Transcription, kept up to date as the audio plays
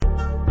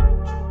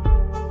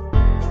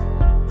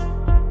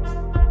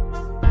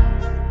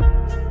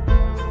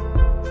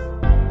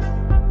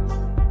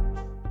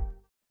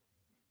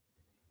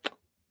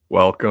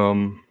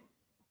Welcome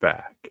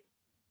back.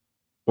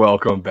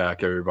 Welcome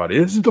back, everybody.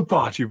 This is the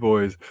Bachi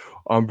boys.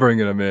 I'm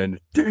bringing them in.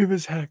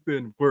 Davis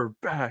Heckman, we're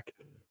back.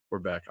 We're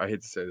back. I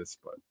hate to say this,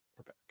 but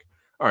we're back.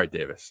 All right,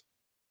 Davis,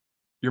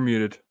 you're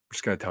muted. I'm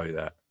just going to tell you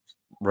that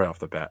right off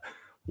the bat.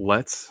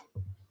 Let's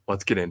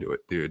get into it,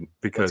 dude,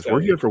 because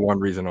we're here for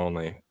one reason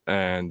only,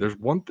 and there's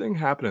one thing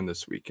happening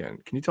this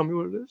weekend. Can you tell me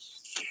what it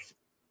is?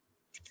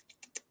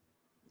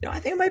 I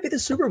think it might be the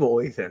Super Bowl,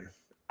 Ethan.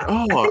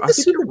 I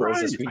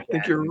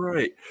think you're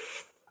right.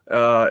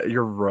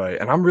 You're right.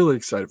 And I'm really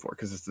excited for it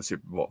because it's the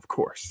Super Bowl, of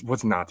course.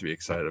 What's not to be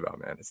excited about,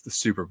 man? It's the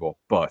Super Bowl.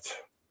 But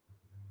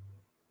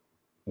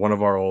one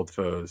of our old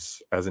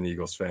foes as an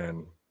Eagles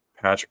fan,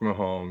 Patrick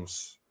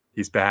Mahomes,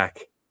 he's back.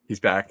 He's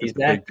back. He's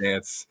back. Big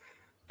dance.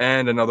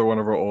 And another one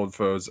of our old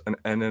foes, an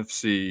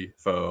NFC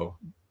foe,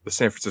 the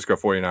San Francisco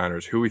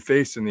 49ers, who we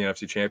faced in the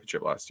NFC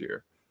Championship last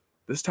year.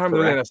 This time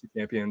they're the NFC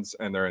champions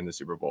and they're in the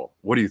Super Bowl.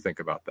 What do you think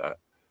about that?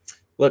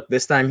 Look,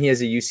 this time he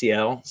has a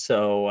UCL,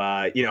 so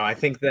I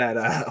think that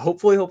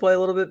hopefully he'll play a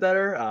little bit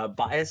better.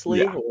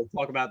 Biasly, we'll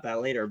talk about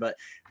that later. But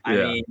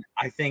I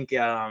think it's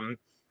going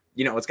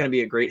to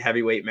be a great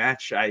heavyweight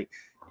match.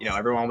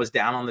 Everyone was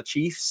down on the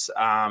Chiefs,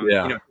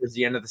 towards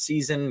the end of the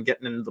season,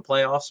 getting into the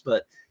playoffs.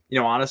 But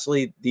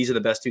honestly, these are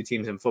the best two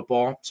teams in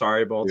football.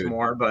 Sorry,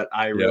 Baltimore, but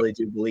I really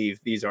do believe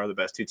these are the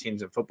best two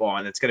teams in football,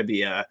 and it's going to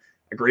be a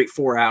great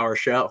 4-hour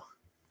show.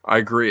 I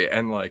agree,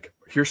 and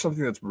here's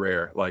something that's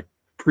rare,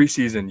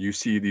 preseason, you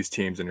see these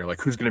teams and you're like,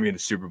 who's going to be in the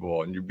Super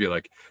Bowl? And you'd be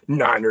like,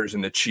 Niners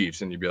and the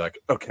Chiefs. And you'd be like,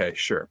 okay,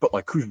 sure. But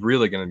who's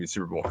really going to be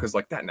Super Bowl? Because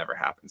that never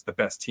happens. The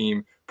best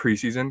team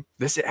preseason.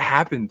 It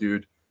happened,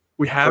 dude.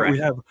 We have.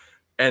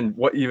 And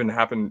what even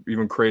happened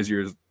even crazier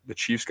is the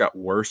Chiefs got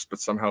worse,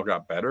 but somehow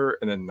got better.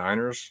 And then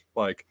Niners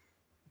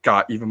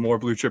got even more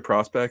blue chip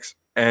prospects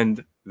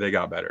and they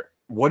got better.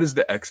 What is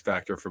the X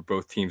factor for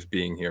both teams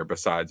being here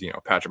besides,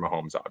 Patrick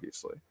Mahomes,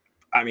 obviously?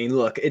 I mean,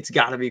 look, it's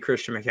got to be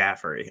Christian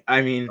McCaffrey.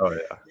 I mean,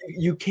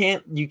 you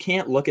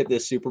can't look at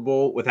this Super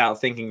Bowl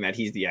without thinking that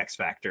he's the X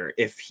factor.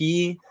 If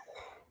he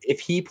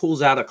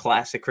pulls out a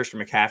classic Christian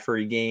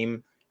McCaffrey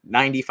game,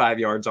 95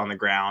 yards on the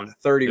ground,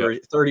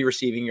 30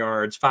 receiving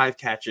yards, 5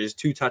 catches,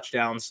 2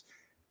 touchdowns,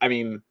 I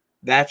mean,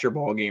 that's your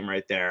ball game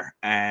right there.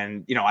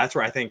 And, that's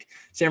where I think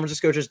San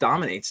Francisco just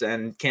dominates.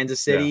 And Kansas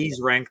City's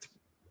ranked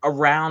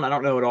around, I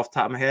don't know it off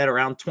the top of my head,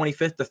 around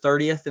 25th to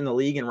 30th in the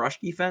league in rush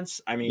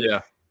defense. I mean,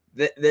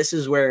 this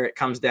is where it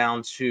comes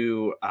down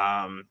to,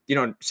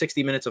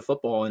 60 minutes of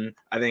football. And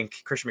I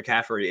think Christian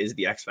McCaffrey is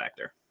the X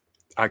factor.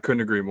 I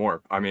couldn't agree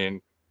more. I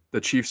mean,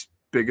 the Chiefs'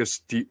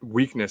 biggest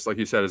weakness, like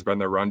you said, has been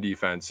their run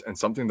defense and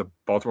something the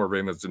Baltimore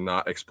Ravens did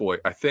not exploit.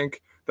 I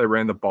think they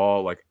ran the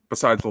ball,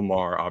 besides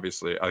Lamar,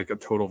 obviously, a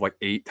total of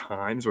 8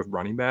 times with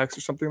running backs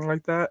or something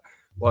like that.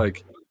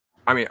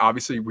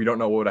 Obviously, we don't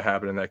know what would have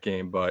happened in that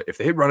game, but if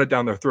they had run it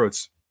down their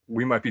throats,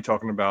 we might be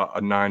talking about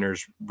a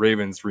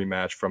Niners-Ravens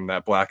rematch from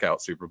that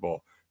blackout Super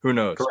Bowl. Who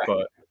knows? Correct.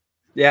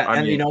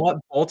 But you know what?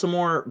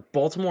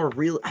 Baltimore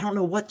really, I don't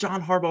know what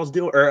John Harbaugh's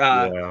doing.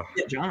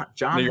 John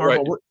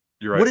Harbaugh.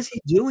 You're right. What is he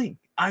doing?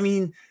 I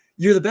mean,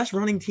 you're the best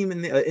running team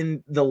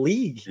in the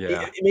league.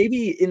 Yeah.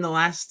 Maybe in the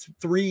last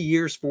 3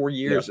 years, 4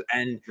 years,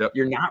 and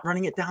you're not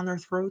running it down their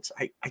throats.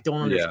 I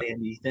don't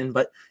understand, Ethan,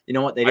 but you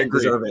know what? They didn't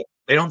deserve it.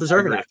 They don't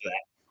deserve it after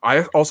that.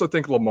 I also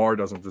think Lamar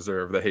doesn't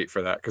deserve the hate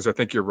for that because I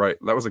think you're right.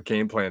 That was a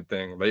game plan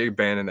thing. They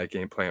abandoned that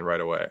game plan right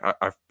away.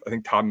 I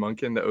think Todd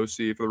Monken, the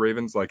OC for the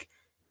Ravens,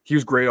 he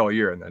was great all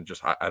year and then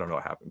just I don't know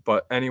what happened.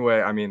 But anyway,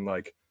 I mean,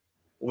 like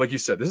you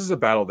said, this is a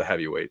battle of the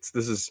heavyweights.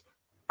 This is,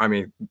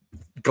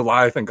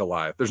 Goliath and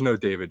Goliath. There's no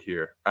David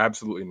here.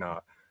 Absolutely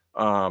not.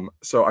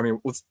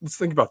 Let's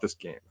think about this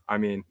game.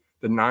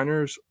 The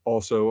Niners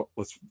also,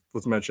 let's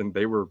mention,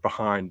 they were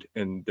behind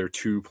in their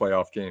 2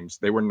 playoff games.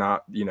 They were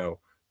not,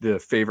 the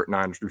favorite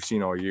Niners we've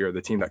seen all year,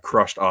 the team that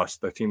crushed us,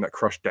 the team that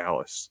crushed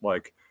Dallas.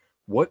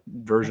 What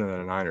version of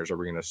the Niners are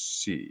we going to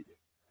see?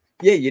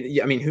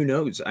 Yeah, who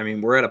knows?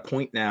 We're at a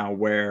point now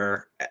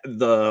where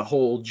the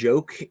whole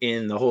joke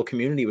in the whole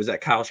community was that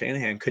Kyle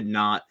Shanahan could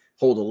not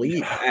hold a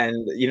lead. And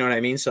you know what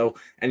I mean? So,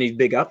 and he'd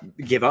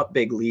give up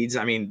big leads.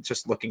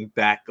 Just looking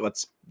back,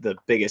 the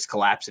biggest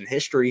collapse in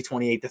history,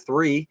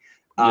 28-3.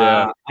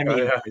 Kyle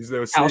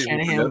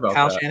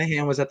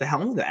Shanahan was at the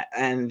helm of that.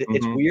 And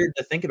it's weird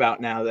to think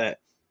about now that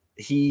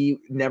he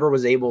never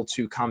was able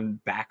to come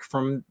back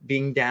from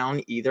being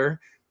down either.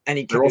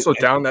 And they're also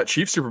down that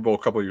Chiefs Super Bowl a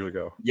couple of years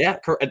ago. Yeah,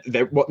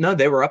 they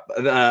were up.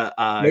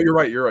 No, you're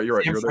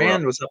right. San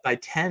Fran was up by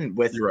 10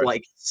 with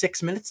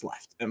 6 minutes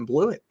left and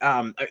blew it.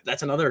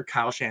 That's another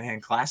Kyle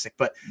Shanahan classic.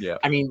 But you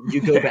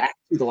go back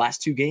to the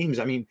last 2 games.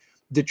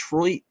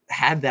 Detroit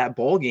had that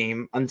ball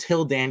game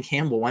until Dan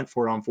Campbell went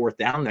for it on 4th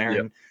down there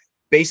and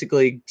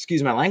basically,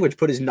 excuse my language,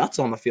 put his nuts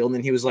on the field.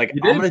 And he was like,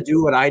 I'm going to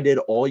do what I did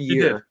all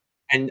year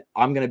and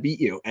I'm going to beat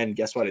you. And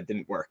guess what? It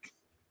didn't work.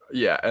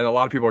 Yeah, and a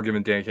lot of people are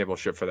giving Dan Campbell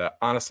shit for that.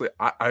 Honestly,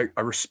 I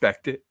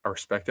respect it. I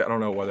don't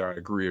know whether I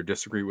agree or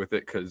disagree with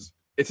it because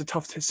it's a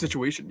tough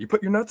situation. You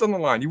put your nuts on the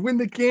line. You win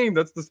the game.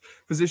 That's the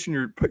position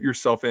you put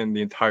yourself in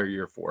the entire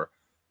year for.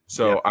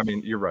 So, I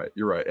mean, you're right.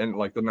 You're right. And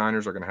like the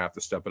Niners are going to have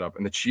to step it up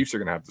and the Chiefs are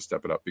going to have to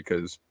step it up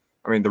because,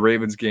 I mean, the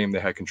Ravens game, they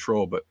had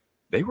control, but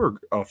they were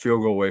a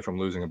field goal away from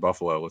losing in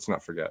Buffalo. Let's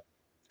not forget.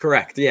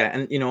 Correct. Yeah.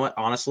 And you know what?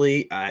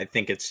 Honestly, I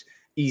think it's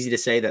easy to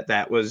say that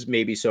that was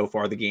maybe so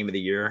far the game of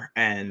the year.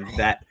 And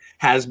that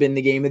has been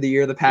the game of the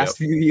year the past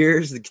few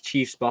years, the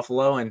Chiefs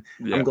Buffalo. And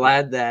I'm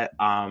glad that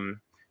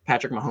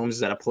Patrick Mahomes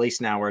is at a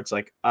place now where it's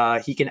like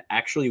he can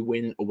actually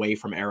win away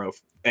from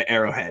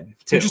Arrowhead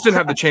too. He just didn't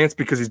have the chance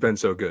because he's been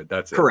so good.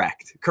 That's it.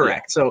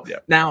 Correct. So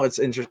now it's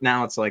interesting.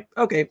 Now it's like,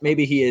 okay,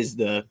 maybe he is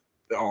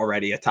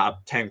already a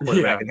top 10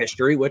 quarterback in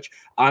history, which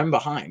I'm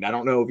behind. I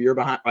don't know if you're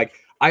behind. Like,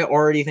 I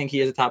already think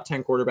he is a top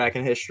 10 quarterback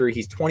in history.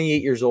 He's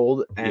 28 years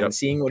old, and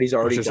seeing what he's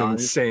already done,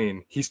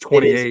 insane. He's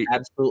 28.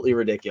 Absolutely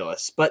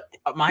ridiculous. But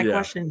my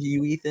question to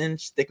you, Ethan,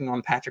 sticking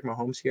on Patrick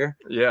Mahomes here,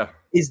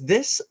 is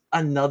this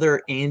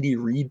another Andy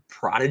Reid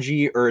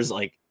prodigy, or is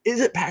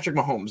it Patrick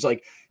Mahomes?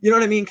 Like, you know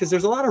what I mean? Because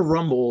there's a lot of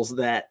rumbles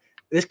that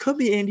this could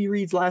be Andy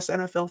Reid's last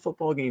NFL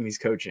football game he's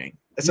coaching.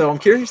 So I'm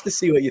curious to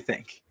see what you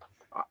think.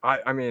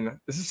 I mean,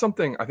 this is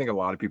something I think a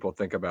lot of people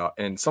think about,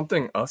 and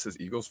something us as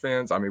Eagles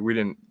fans, I mean, we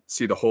didn't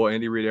see the whole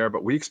Andy Reid era,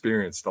 but we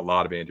experienced a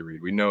lot of Andy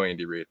Reid. We know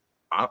Andy Reid.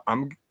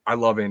 I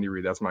love Andy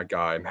Reid. That's my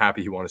guy. I'm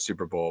happy he won a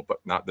Super Bowl, but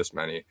not this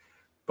many.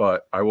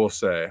 But I will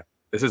say,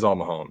 this is all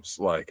Mahomes.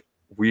 Like,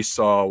 we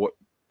saw what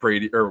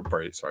Reid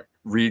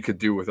could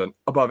do with an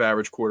above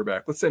average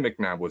quarterback. Let's say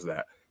McNabb was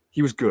that.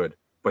 He was good,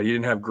 but he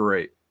didn't have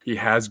great. He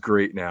has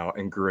great now,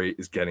 and great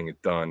is getting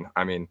it done.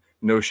 I mean,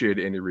 no shade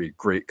to Andy Reid,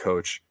 great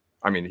coach.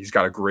 I mean, he's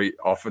got a great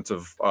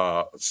offensive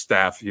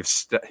staff. He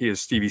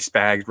has Stevie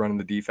Spags running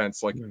the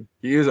defense. Like,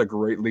 he is a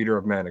great leader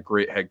of men, a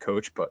great head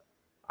coach. But,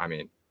 I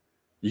mean,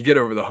 you get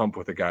over the hump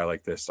with a guy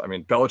like this. I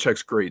mean,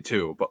 Belichick's great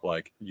too, but,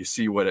 like, you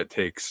see what it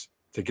takes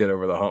to get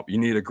over the hump. You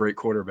need a great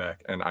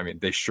quarterback. And, I mean,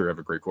 they sure have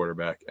a great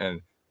quarterback.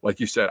 And, like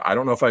you said, I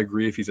don't know if I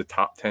agree if he's a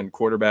top 10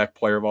 quarterback,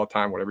 player of all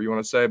time, whatever you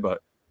want to say,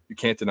 but you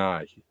can't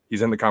deny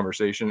he's in the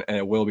conversation, and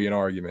it will be an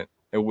argument.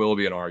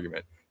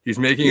 He's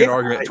making an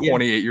argument at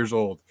 28 years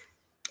old.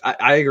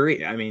 I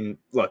agree. I mean,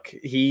 look,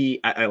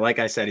 like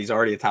I said, he's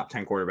already a top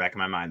 10 quarterback in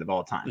my mind of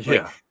all time.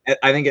 Like,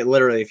 I think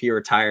if he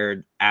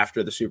retired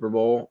after the Super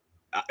Bowl,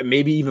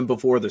 maybe even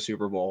before the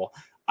Super Bowl,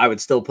 I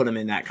would still put him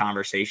in that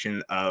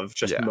conversation of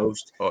just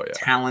most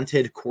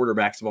talented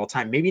quarterbacks of all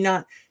time. Maybe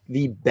not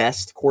the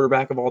best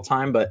quarterback of all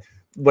time, but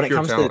when it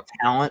comes to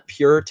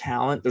pure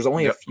talent, there's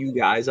only a few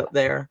guys up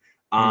there.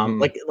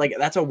 Like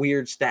that's a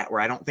weird stat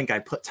where I don't think I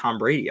put Tom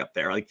Brady up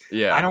there. I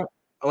don't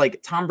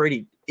like Tom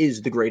Brady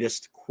is the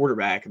greatest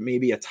quarterback,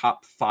 maybe a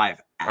top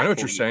 5. I know what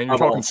you're saying. You're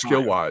talking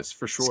skill wise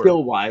for sure.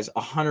 Skill wise,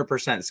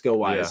 100% skill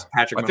wise.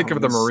 Patrick Mahomes. I think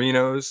of the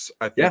Marinos.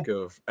 I think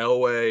of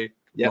Elway,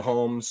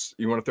 Mahomes.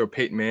 You want to throw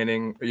Peyton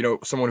Manning,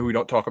 someone who we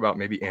don't talk about,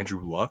 maybe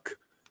Andrew Luck.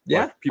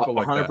 People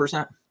like 100%.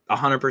 that.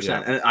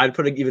 100%. And I'd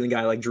put even a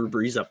guy like Drew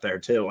Brees up there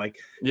too,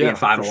 being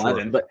 5'11".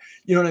 Sure. But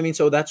you know what I mean?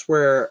 So that's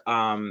where,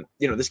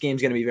 this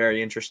game's going to be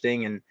very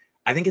interesting. And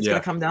I think it's going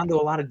to come down to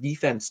a lot of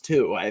defense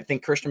too. I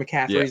think Christian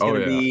McCaffrey is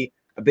going to be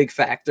a big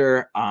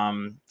factor.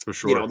 For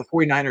sure. The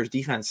 49ers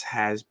defense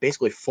has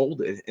basically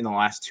folded in the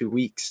last 2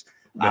 weeks.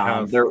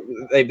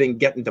 They've been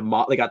getting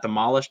they got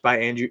demolished by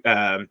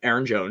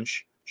Aaron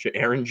Jones,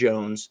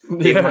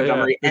 David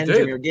Montgomery, and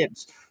Jahmyr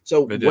Gibbs.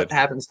 So what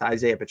happens to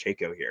Isaiah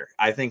Pacheco here?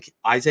 I think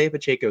Isaiah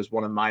Pacheco is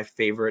one of my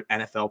favorite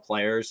NFL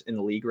players in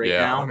the league right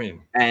now.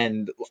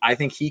 And I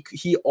think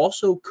he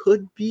also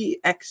could be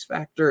X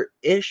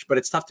Factor-ish, but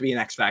it's tough to be an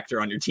X Factor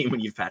on your team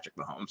when you have Patrick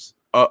Mahomes.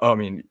 I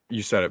mean,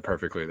 you said it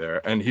perfectly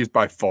there. And he's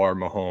by far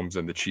Mahomes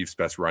and the Chiefs'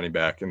 best running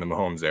back in the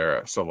Mahomes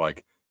era. So,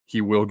 he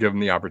will give him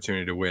the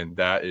opportunity to win.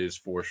 That is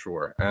for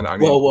sure. And I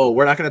mean, whoa,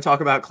 we're not going to talk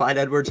about Clyde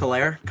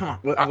Edwards-Helaire? Come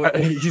on.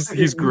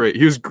 He's great.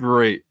 He was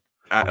great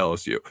at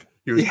LSU.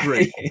 He was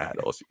great at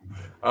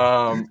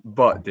LSU.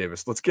 But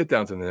Davis, let's get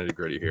down to the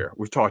nitty-gritty here.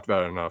 We've talked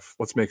about it enough.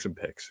 Let's make some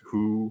picks.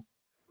 Who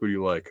do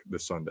you like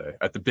this Sunday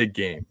at the big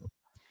game?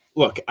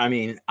 Look, I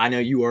mean, I know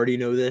you already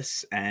know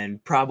this,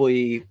 and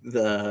probably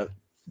the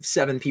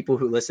 7 people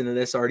who listen to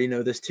this already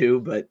know this too,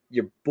 but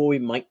your boy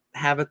might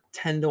have a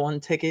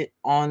 10-1 ticket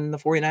on the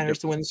 49ers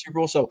to win the Super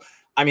Bowl. So,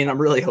 I mean,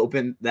 I'm really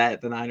hoping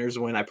that the Niners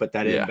win. I put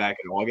that in back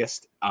in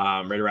August,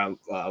 right around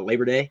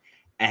Labor Day.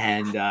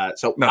 And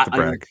so not to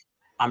brag.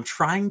 I'm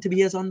trying to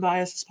be as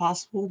unbiased as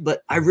possible,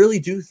 but I really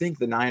do think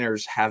the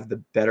Niners have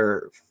the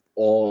better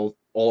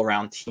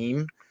all-around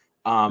team.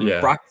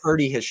 Brock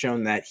Purdy has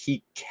shown that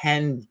he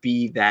can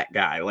be that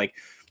guy.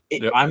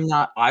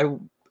 I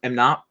am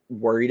not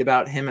worried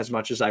about him as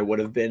much as I would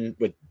have been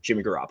with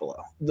Jimmy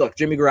Garoppolo. Look,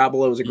 Jimmy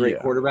Garoppolo is a great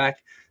quarterback,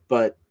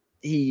 but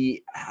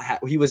he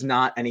was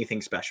not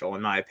anything special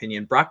in my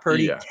opinion. Brock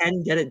Purdy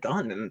can get it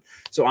done, and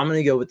so I'm going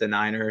to go with the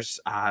Niners.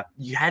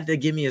 You had to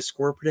give me a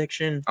score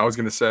prediction. I was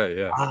going to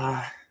say,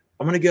 I'm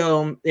going to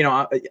go. I'm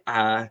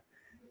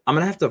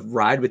going to have to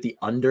ride with the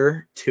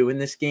under 2 in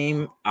this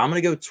game. I'm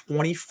going to go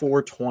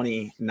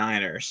 24-20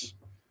 Niners.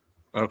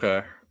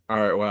 Okay. All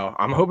right. Well,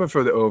 I'm hoping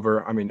for the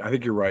over. I mean, I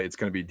think you're right. It's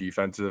going to be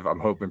defensive.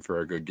 I'm hoping for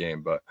a good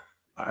game, but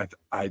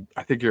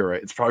I think you're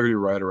right. It's probably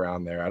right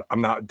around there.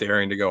 I'm not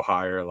daring to go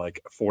higher,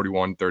 like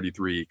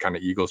 41-33 kind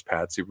of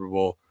Eagles-Pats Super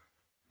Bowl,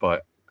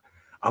 but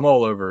I'm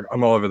all over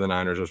the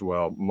Niners as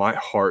well. My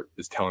heart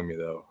is telling me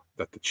though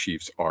that the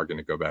Chiefs are going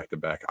to go back to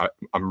back.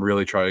 I'm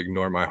really trying to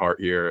ignore my heart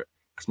here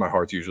because my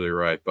heart's usually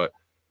right, but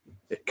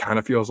it kind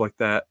of feels like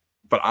that.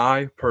 But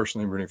I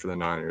personally am rooting for the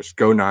Niners.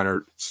 Go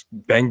Niners,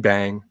 bang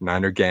bang,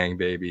 Niner gang,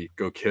 baby.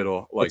 Go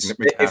Kittle, like Nick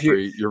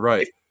McCaffrey. You're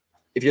right.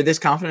 If you're this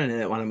confident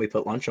in it, why don't we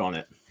put lunch on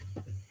it?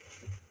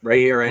 Right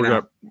here, right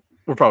now.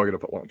 We're probably gonna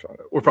put lunch on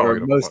it. We're probably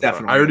gonna most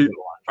definitely.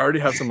 I already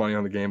have some money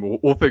on the game,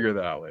 but we'll figure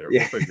that out later.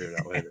 Yeah. We'll figure it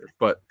out later.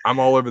 But I'm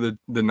all over the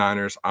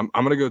Niners. I'm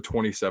gonna go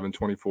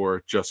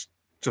 27-24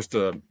 just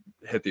to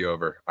hit the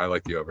over. I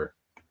like the over.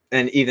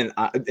 And Ethan,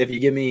 if you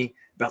give me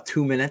about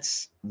 2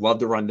 minutes, love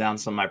to run down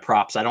some of my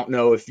props. I don't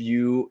know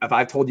if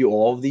I've told you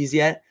all of these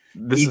yet.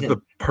 This is the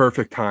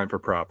perfect time for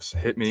props.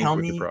 Hit me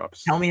with the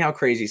props. Tell me how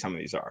crazy some of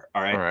these are.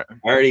 All right.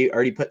 I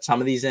already put some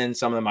of these in.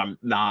 Some of them I'm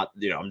not.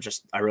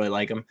 I really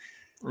like them.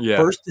 Yeah.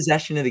 First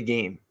possession of the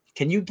game.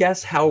 Can you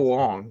guess how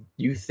long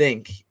you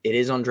think it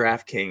is on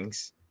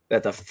DraftKings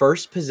that the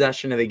first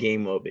possession of the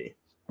game will be?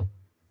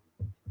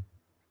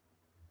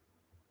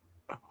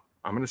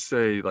 I'm gonna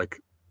say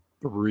like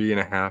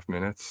 3.5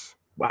 minutes.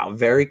 Wow,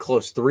 very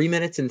close. 3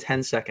 minutes and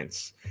 10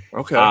 seconds.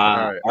 Okay.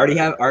 Already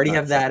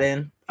have that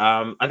in.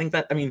 I think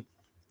that,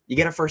 you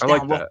get a first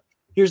down. Like that.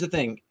 Here's the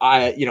thing.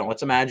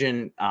 Let's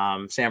imagine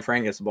Sam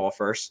Fran gets the ball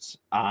first.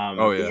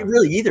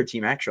 Really either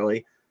team,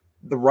 actually.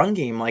 The run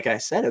game, like I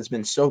said, has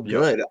been so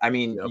good. Yep.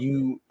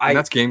 And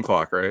that's game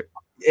clock, right?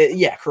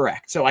 Yeah,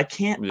 correct. So I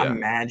can't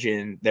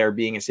imagine there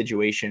being a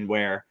situation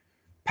where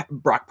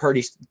Brock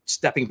Purdy's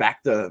stepping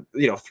back the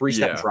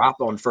 3-step drop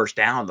on first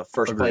down, the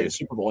first play of the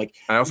Super Bowl. Like,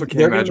 I also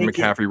can't imagine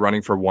McCaffrey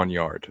running for 1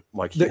 yard.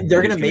 Like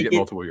they're going to make it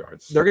multiple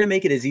yards. They're going to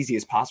make it as easy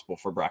as possible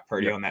for Brock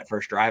Purdy on that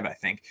first drive, I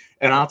think.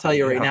 And I'll tell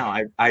you right now,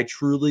 I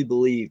truly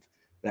believe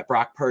that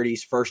Brock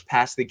Purdy's first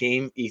pass of the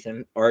game,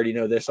 Ethan, already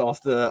know this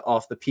off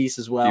the piece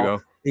as well.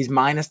 Tebow. He's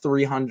minus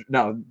 300.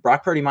 No,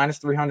 Brock Purdy minus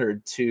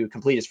 300 to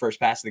complete his first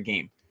pass of the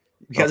game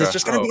because it's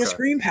just going to be a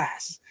screen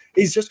pass.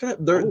 He's just going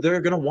to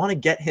they're going to want to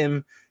get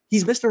him.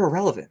 He's Mr.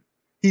 Irrelevant.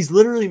 He's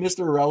literally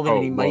Mr. Irrelevant,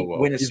 and he might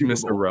win a Super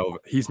Bowl.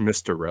 Relevant. He's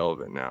Mr.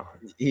 Relevant now.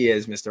 He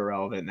is Mr.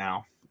 Relevant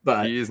now.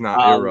 But he is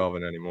not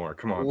irrelevant anymore.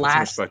 Come on, put some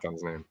respect on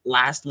his name.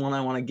 Last one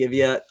I want to give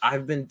you.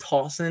 I've been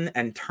tossing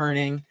and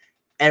turning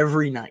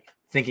every night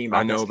thinking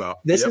about this.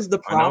 This is the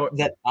prop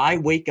that I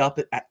wake up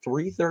at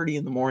 3:30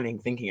 in the morning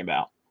thinking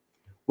about.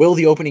 Will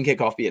the opening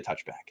kickoff be a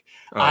touchback?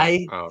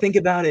 I think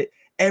about it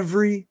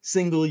every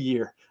single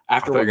year.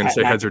 After you're going to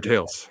say heads or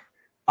tails.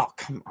 Oh,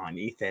 come on,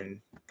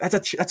 Ethan.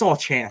 That's all a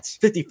chance.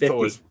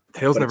 50-50.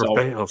 Tails never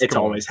fails. It's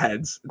always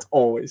heads. It's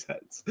always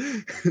heads.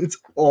 It's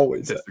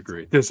always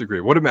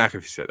Disagree. What did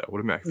McAfee say, though?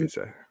 What did McAfee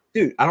say?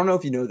 Dude, I don't know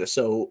if you know this.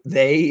 So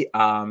they,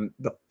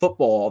 the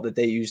football that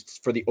they used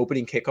for the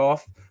opening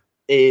kickoff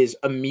is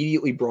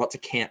immediately brought to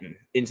Canton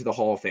into the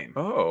Hall of Fame.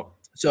 Oh.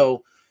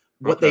 So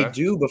what they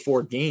do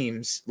before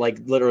games, like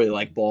literally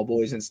like ball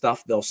boys and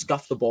stuff, they'll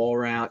scuff the ball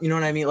around. You know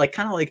what I mean? Like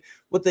kind of like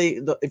what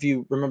if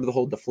you remember the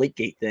whole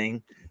Deflategate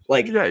thing,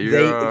 like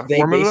they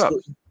warming it up.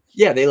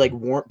 Yeah, they like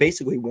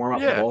basically warm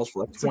up the balls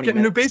for like 20 minutes. Like getting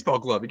a new baseball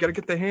glove. You got to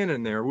get the hand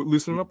in there,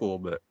 loosen it up a little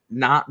bit.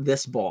 Not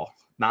this ball.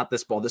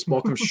 This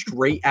ball comes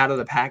straight out of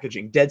the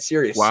packaging. Dead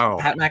serious. Wow.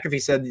 Pat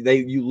McAfee said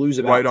you lose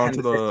about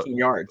 10 to 15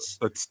 yards.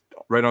 That's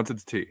right onto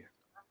the tee.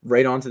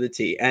 Right onto the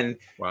tee. And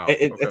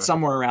it's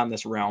somewhere around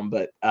this realm.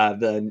 But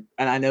and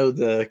I know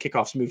the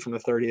kickoffs moved from the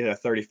 30 to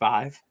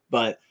 35,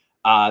 but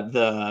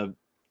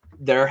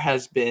there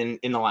has been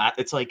in the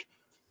last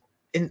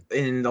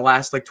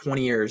like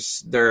 20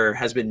 years, there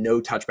has been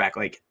no touchback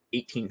like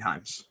 18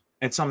 times.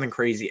 And something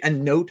crazy.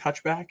 And no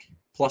touchback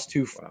plus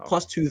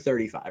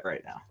 235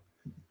 right now.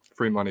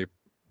 Free money,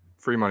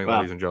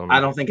 ladies and gentlemen. I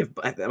don't think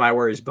my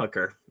worry is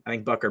Booker. I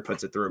think Booker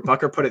puts it through.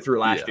 Booker put it through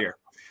last year.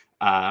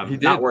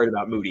 Not worried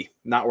about Moody.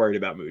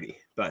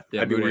 But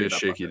Moody is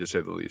shaky to say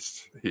the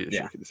least.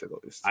 Shaky to say the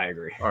least. I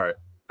agree. All right.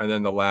 And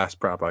then the last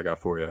prop I got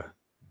for you.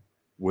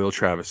 Will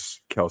Travis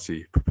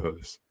Kelce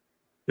propose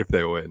if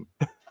they win?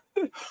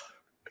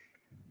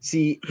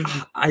 See,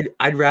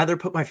 I'd rather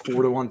put my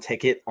 4-1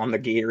 ticket on the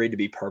Gatorade to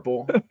be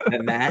purple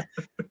than that,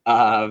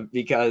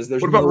 because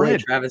there's no way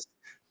Travis.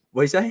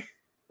 What do you say?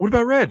 What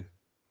about red?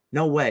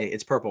 No way,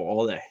 it's purple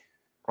all day.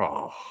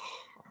 Oh,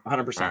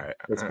 100%. Right.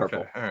 It's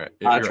purple. All right.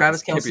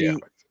 Travis Kelce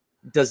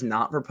does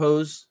not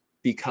propose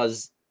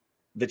because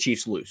the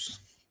Chiefs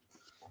lose.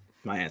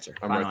 My answer.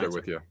 I'm right there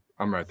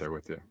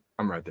with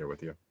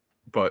you.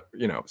 But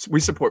we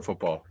support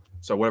football,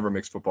 so whatever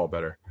makes football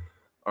better.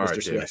 All right,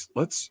 James.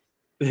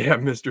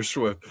 Mr.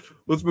 Swift.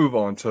 Let's move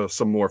on to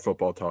some more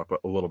football talk, but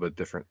a little bit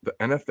different. The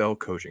NFL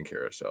coaching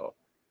carousel.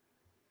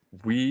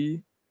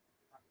 We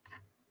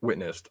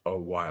witnessed a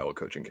wild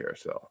coaching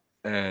carousel,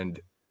 and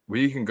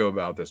we can go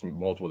about this in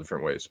multiple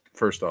different ways.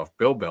 First off,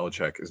 Bill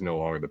Belichick is no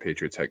longer the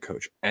Patriots head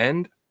coach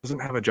and doesn't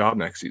have a job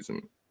next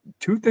season.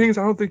 Two things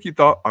I don't think you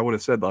thought I would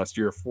have said last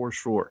year for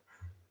sure.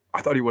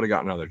 I thought he would have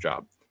gotten another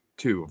job.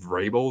 too.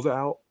 Vrabel's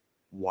out,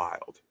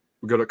 wild.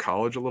 We go to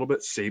college a little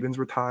bit. Saban's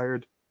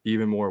retired,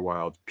 even more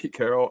wild. Pete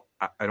Carroll,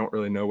 I don't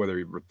really know whether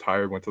he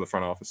retired, went to the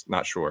front office,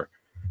 not sure.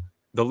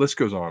 The list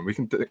goes on. We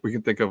can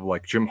think of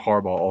like Jim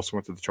Harbaugh also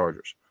went to the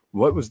Chargers.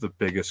 What was the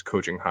biggest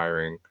coaching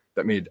hiring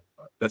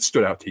that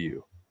stood out to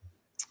you?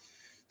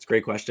 It's a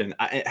great question.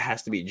 It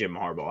has to be Jim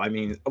Harbaugh. I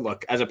mean,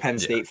 look, as a Penn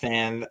State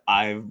fan,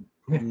 I've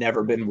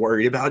never been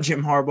worried about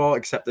Jim Harbaugh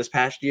except this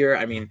past year.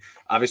 I mean,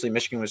 obviously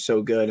Michigan was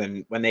so good,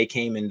 and when they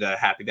came into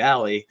Happy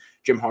Valley,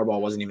 Jim Harbaugh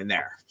wasn't even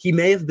there. He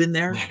may have been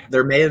there.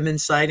 There may have been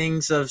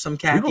sightings of some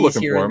khakis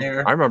here and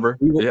there. I remember.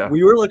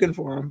 We were looking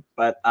for him,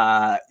 but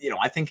I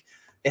think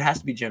it has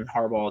to be Jim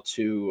Harbaugh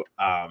to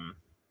I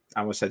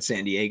almost said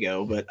San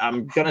Diego, but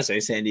I'm gonna say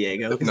San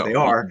Diego because they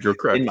are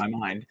in my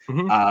mind.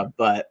 Mm-hmm.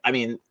 But I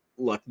mean,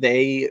 look,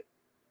 they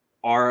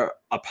are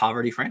a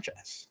poverty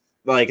franchise.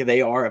 Like,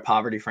 they are a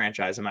poverty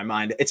franchise in my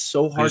mind. It's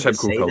so hard to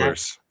say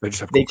colors. That. They just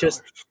have cool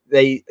colors.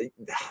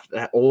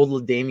 That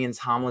old Damian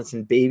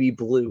Tomlinson baby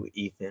blue,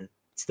 Ethan.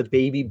 It's the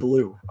baby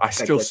blue. I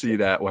still see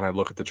that when I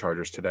look at the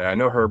Chargers today. I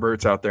know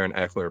Herbert's out there and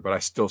Eckler, but I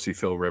still see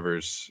Phil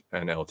Rivers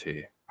and LT.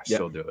 I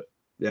still do it.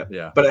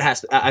 Yeah. But it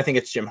has to. I think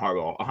it's Jim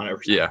Harbaugh,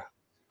 100%. Yeah,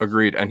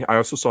 agreed. And I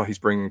also saw he's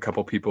bringing a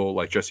couple people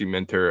like Jesse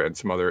Minter and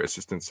some other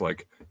assistants.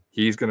 Like,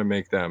 he's going to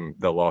make them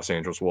the Los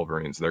Angeles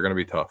Wolverines. They're going to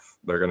be tough.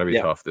 They're going to be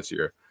tough this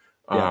year.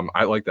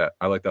 I like that.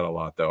 I like that a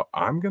lot, though.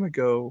 I'm going to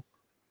go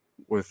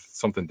with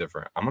something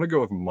different. I'm going to go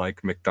with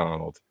Mike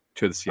McDonald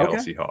to the Seattle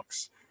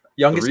Seahawks.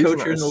 Youngest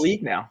coach in the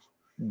league now.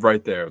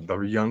 Right there. The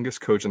youngest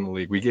coach in the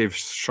league. We gave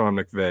Sean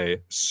McVay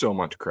so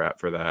much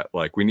crap for that.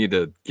 Like, we need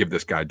to give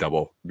this guy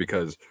double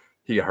because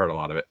he got hurt a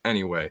lot of it.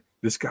 Anyway,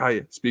 this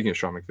guy, speaking of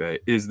Sean McVay,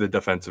 is the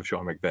defensive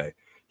Sean McVay.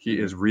 He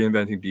is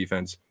reinventing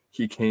defense.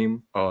 He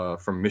came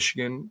from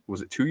Michigan,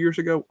 was it 2 years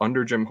ago,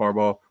 under Jim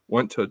Harbaugh,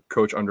 went to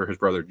coach under his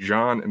brother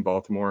John in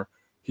Baltimore.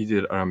 He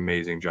did an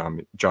amazing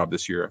job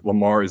this year.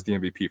 Lamar is the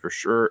MVP for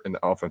sure, and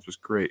the offense was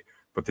great,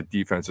 but the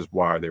defense is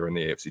why they were in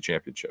the AFC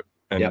Championship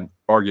and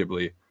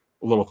arguably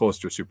a little close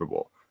to a Super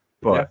Bowl.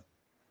 But,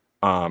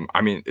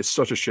 I mean, it's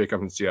such a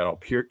shakeup in Seattle.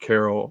 Pete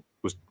Carroll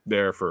was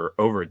there for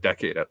over a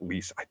decade at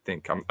least, I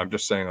think. I'm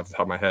just saying off the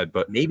top of my head,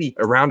 but maybe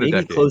around a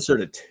decade. Maybe closer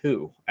to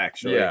 2,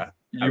 actually. Yeah,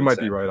 you might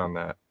be right on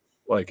that.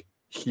 Like,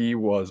 he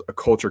was a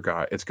culture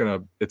guy. It's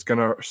gonna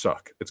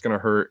suck. It's gonna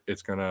hurt.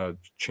 It's gonna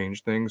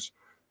change things.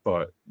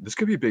 But this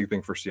could be a big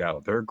thing for Seattle.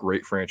 They're a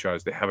great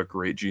franchise. They have a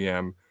great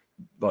GM.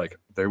 Like,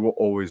 they will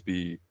always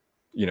be,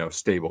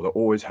 stable. They'll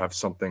always have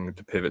something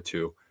to pivot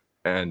to.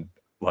 And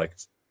like,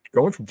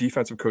 going from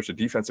defensive coach to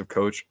defensive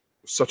coach,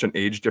 such an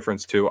age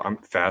difference too. I'm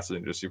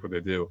fascinated to see what they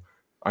do.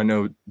 I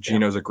know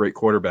Gino's a great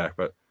quarterback,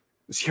 but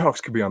the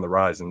Seahawks could be on the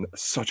rise in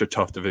such a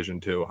tough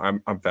division too.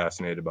 I'm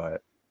fascinated by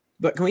it.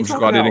 But can we talk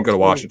glad about, he didn't go to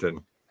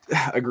Washington.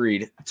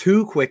 Agreed.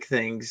 2 quick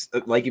things.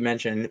 Like you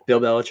mentioned, Bill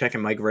Belichick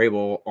and Mike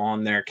Vrabel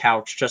on their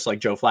couch, just like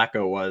Joe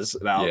Flacco was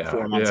about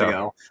 4 months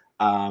ago.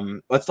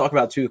 Let's talk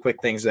about 2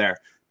 quick things there.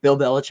 Bill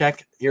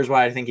Belichick, here's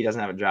why I think he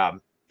doesn't have a job.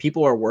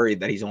 People are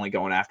worried that he's only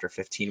going after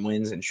 15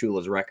 wins and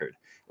Shula's record.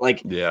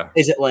 Like,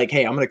 is it like,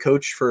 hey, I'm going to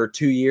coach for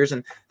 2 years?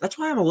 And that's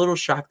why I'm a little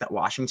shocked that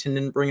Washington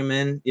didn't bring him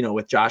in,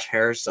 with Josh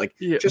Harris. Like,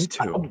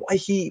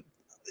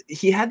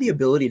 he had the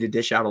ability to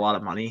dish out a lot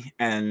of money.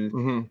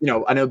 And,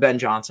 I know Ben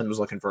Johnson was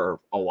looking for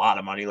a lot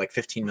of money, like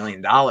 $15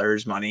 million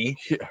money.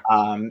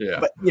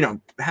 But,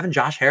 having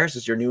Josh Harris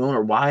as your new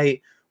owner,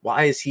 why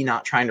is he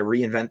not trying to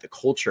reinvent the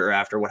culture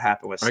after what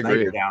happened with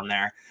Snyder down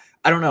there?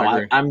 I don't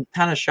know. I'm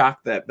kind of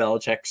shocked that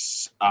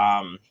Belichick's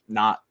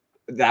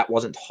that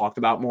wasn't talked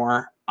about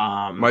more.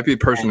 Might be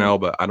personnel,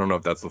 but I don't know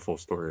if that's the full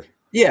story.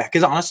 Yeah,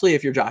 because honestly,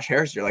 if you're Josh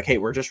Harris, you're like, hey,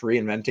 we're just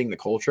reinventing the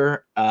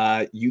culture.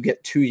 You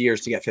get 2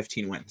 years to get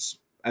 15 wins.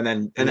 And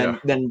then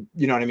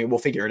you know what I mean? We'll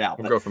figure it out.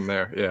 We'll go from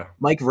there. Yeah.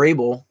 Mike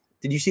Vrabel,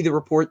 did you see the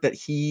report that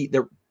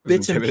there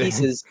bits and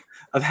pieces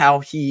of how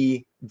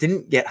he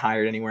didn't get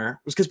hired anywhere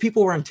was because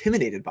people were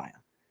intimidated by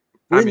him?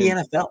 We're in the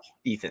NFL,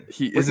 Ethan.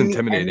 He is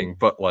intimidating,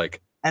 but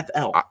like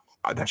FL.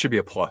 That should be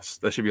a plus.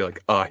 That should be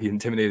like, he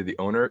intimidated the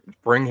owner.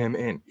 Bring him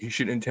in. He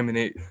should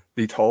intimidate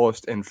the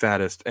tallest and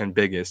fattest and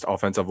biggest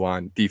offensive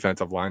line,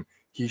 defensive line.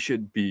 He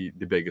should be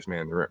the biggest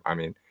man in the room. I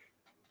mean,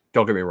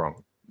 don't get me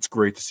wrong. It's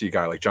great to see a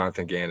guy like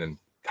Jonathan Gannon,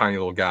 tiny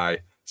little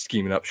guy,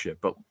 scheming up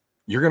shit. But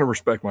you're going to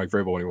respect Mike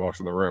Vrabel when he walks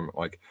in the room.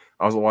 Like,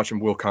 I was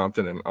watching Will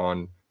Compton and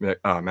on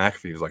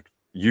McAfee. He was like,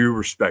 you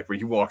respect when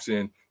he walks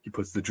in, he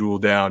puts the jewel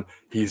down,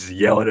 he's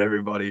yelling at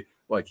everybody.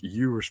 Like,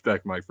 you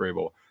respect Mike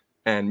Vrabel.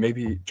 And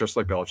maybe just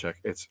like Belichick,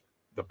 it's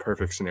the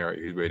perfect scenario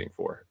he's waiting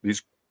for.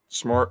 These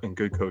smart and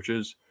good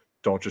coaches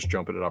don't just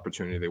jump at an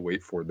opportunity. They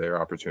wait for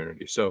their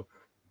opportunity. So,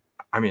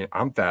 I mean,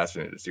 I'm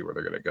fascinated to see where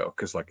they're going to go.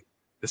 Because, like,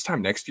 this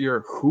time next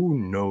year, who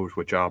knows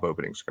what job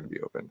opening is going to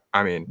be open?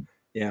 I mean,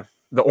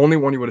 the only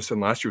one you would have said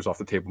last year was off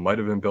the table might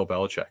have been Bill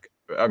Belichick.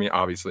 I mean,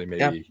 obviously,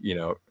 maybe,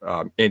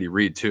 Andy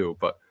Reid too.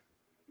 But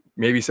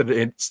maybe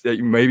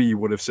you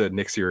would have said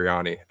Nick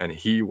Sirianni. And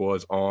he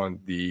was on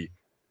the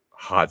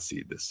hot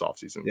seat this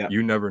offseason. Yeah.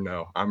 You never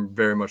know. I'm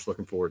very much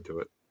looking forward to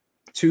it.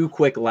 2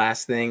 quick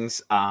last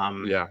things.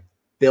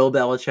 Bill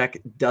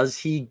Belichick,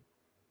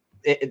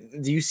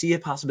 do you see a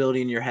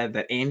possibility in your head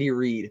that Andy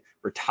Reid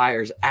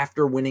retires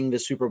after winning the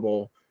Super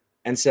Bowl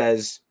and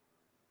says,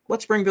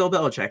 let's bring Bill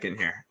Belichick in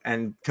here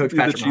and coach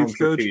Patrick Mahomes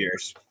for 2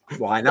 years?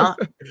 Why not?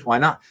 Why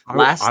not?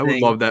 I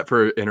would love that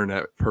for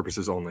internet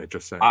purposes only,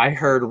 just saying. I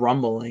heard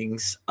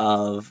rumblings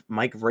of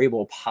Mike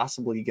Vrabel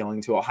possibly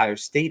going to Ohio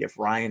State if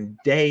Ryan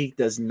Day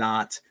does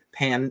not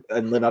pan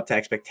and live up to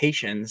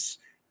expectations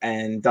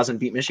and doesn't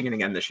beat Michigan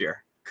again this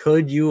year.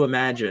 Could you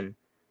imagine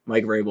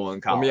Mike Vrabel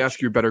in college? Let me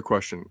ask you a better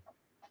question.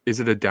 Is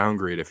it a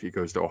downgrade if he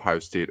goes to Ohio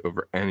State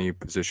over any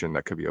position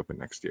that could be open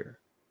next year?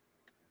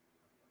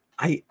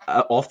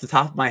 Off the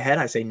top of my head,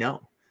 I say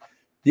no.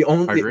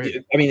 I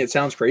mean, it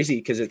sounds crazy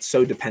because it's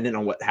so dependent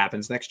on what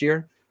happens next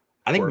year.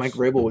 I think Mike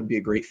Vrabel would be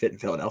a great fit in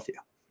Philadelphia.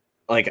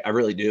 Like, I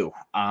really do.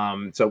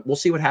 So we'll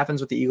see what happens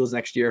with the Eagles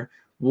next year.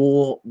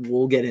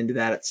 We'll get into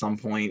that at some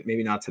point.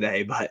 Maybe not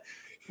today, but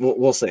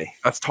we'll see.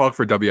 Let's talk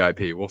for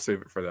WIP. We'll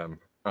save it for them.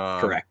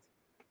 Correct.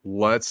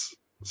 Let's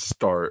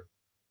start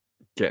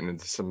getting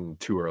into some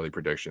too early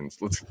predictions.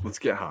 Let's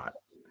get hot.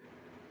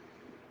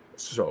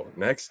 So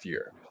next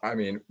year, I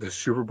mean, the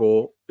Super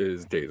Bowl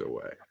is days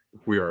away.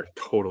 We are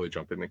totally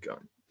jumping the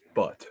gun.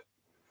 But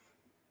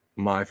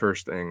my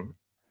first thing,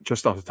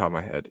 just off the top of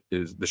my head,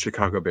 is the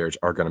Chicago Bears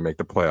are going to make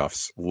the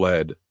playoffs,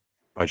 led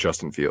by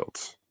Justin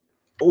Fields.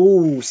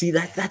 Oh, see,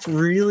 that's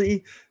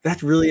really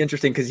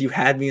interesting because you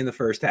had me in the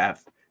first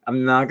half.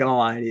 I'm not going to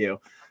lie to you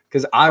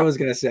because I was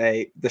going to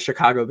say the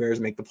Chicago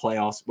Bears make the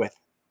playoffs with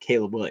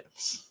Caleb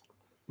Williams.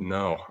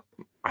 No,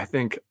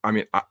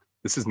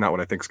 this is not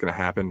what I think is going to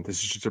happen.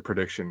 This is just a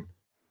prediction.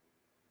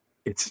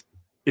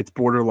 It's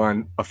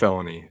borderline a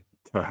felony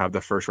to have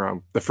the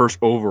first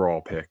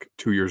overall pick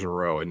 2 years in a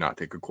row and not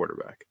take a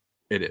quarterback.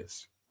 It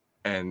is.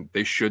 And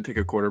they should take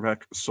a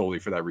quarterback solely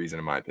for that reason,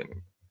 in my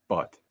opinion.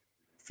 But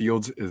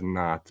Fields is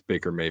not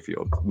Baker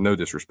Mayfield. No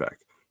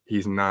disrespect.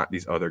 He's not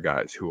these other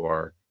guys who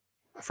are,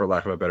 for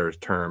lack of a better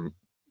term,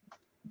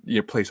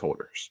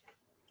 placeholders.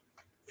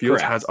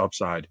 Fields has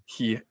upside.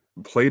 He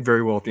played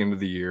very well at the end of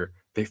the year.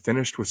 They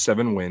finished with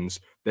 7 wins.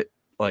 That,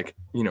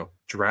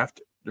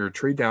 draft or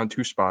trade down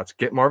 2 spots,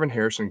 get Marvin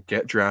Harrison,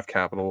 get draft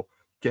capital,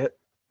 get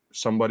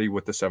somebody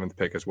with the 7th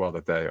pick as well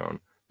that they own.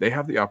 They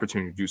have the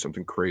opportunity to do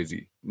something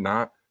crazy,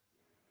 not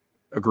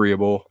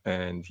agreeable,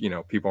 and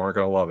people aren't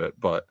going to love it.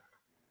 But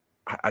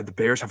the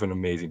Bears have an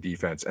amazing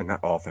defense, and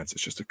that offense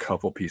is just a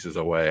couple pieces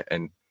away.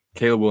 And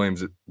Caleb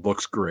Williams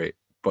looks great,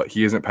 but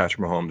he isn't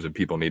Patrick Mahomes, and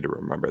people need to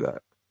remember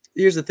that.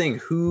 Here's the thing: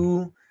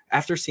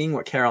 after seeing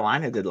what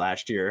Carolina did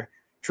last year,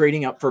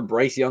 trading up for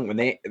Bryce Young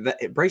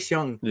Bryce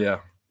Young, yeah.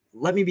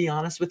 Let me be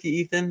honest with you,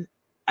 Ethan.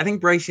 I think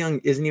Bryce Young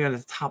isn't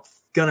even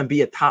gonna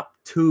be a top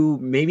 2,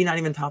 maybe not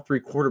even top 3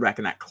 quarterback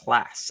in that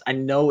class. I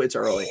know it's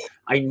early.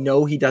 I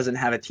know he doesn't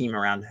have a team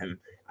around him.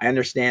 I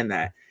understand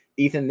that.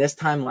 Ethan, this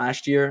time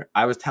last year,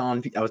 I was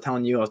telling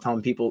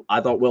people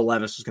I thought Will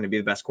Levis was going to be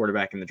the best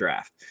quarterback in the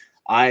draft.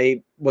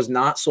 I was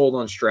not sold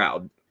on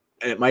Stroud.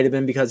 And it might have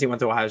been because he went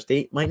to Ohio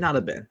State, might not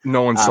have been.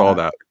 No one saw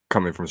that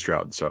coming from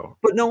Stroud,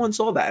 but no one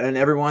saw that, and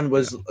everyone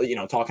was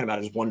talking about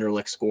his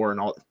Wonderlic score and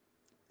all.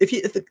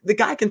 If the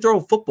guy can throw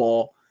a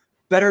football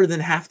better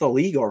than half the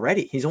league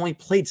already, he's only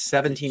played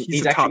 17.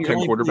 He's a top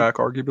 10 quarterback,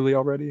 arguably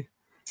already.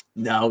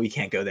 No, we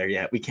can't go there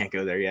yet.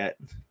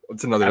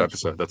 It's another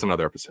episode. That's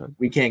another episode.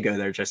 We can't go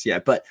there just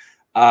yet. But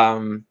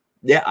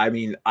yeah, I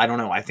mean, I don't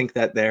know. I think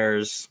that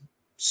there's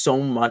so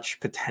much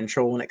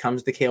potential when it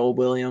comes to Caleb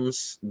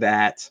Williams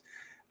that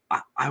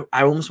I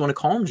almost want to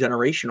call him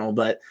generational,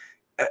 but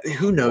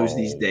who knows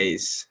these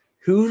days?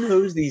 Who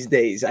knows these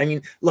days? I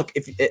mean, look,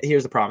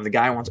 here's the problem. The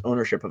guy wants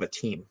ownership of a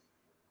team.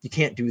 You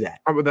can't do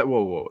that. Oh, but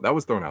whoa. That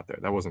was thrown out there.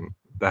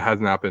 That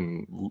has not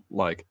been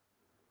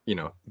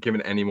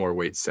given any more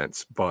weight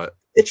since, but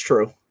it's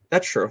true.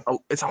 That's true.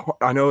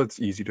 I know it's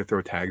easy to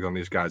throw tags on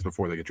these guys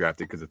before they get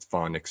drafted because it's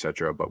fun,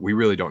 etc. But we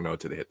really don't know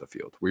until they hit the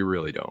field. We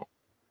really don't.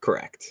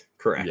 Correct.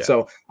 Yeah.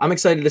 So I'm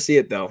excited to see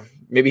it, though.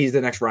 Maybe he's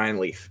the next Ryan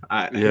Leaf.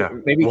 Yeah.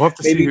 Maybe we'll have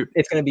to see.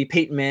 It's going to be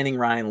Peyton Manning,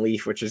 Ryan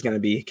Leaf, which is going to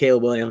be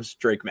Caleb Williams,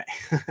 Drake May.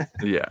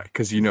 Yeah,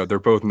 because they're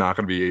both not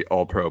going to be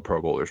all Pro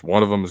Bowlers.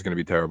 One of them is going to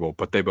be terrible,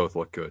 but they both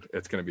look good.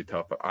 It's going to be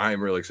tough. But I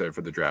am really excited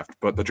for the draft.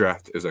 But the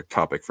draft is a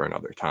topic for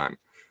another time.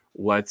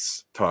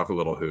 Let's talk a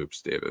little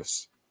hoops,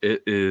 Davis.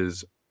 It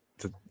is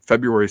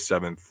February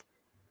 7th.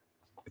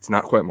 It's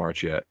not quite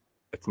March yet.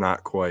 It's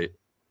not quite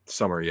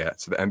summer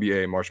yet. So the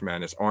NBA March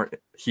Madness aren't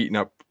heating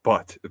up,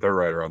 but they're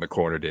right around the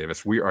corner,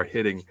 Davis. We are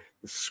hitting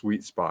the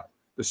sweet spot.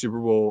 The Super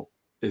Bowl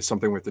is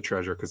something with the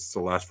treasure because it's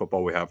the last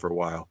football we have for a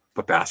while,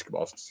 but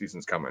basketball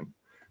season's coming.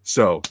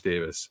 So,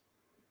 Davis,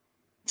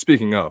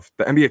 speaking of,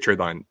 the NBA trade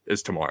line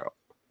is tomorrow.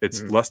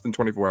 It's less than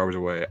 24 hours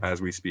away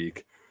as we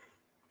speak.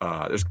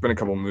 There's been a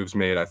couple of moves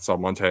made. I saw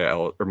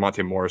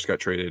Monte Morris got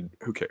traded.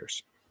 Who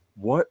cares?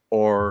 What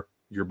are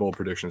your bold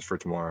predictions for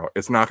tomorrow?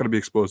 It's not going to be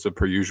explosive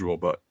per usual,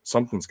 but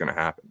something's going to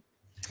happen.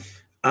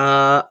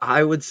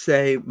 I would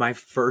say my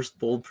first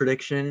bold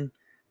prediction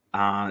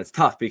It's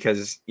tough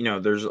because,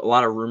 there's a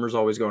lot of rumors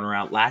always going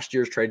around. Last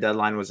year's trade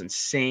deadline was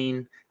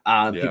insane.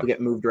 People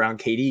get moved around.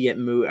 KD get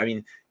moved. I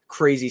mean,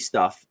 crazy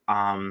stuff.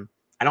 I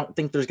don't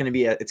think it's going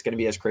to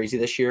be as crazy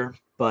this year,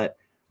 but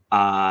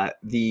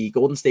the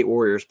Golden State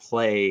Warriors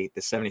play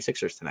the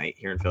 76ers tonight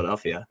here in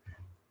Philadelphia.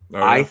 Oh,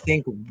 yeah? I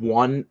think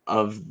one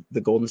of the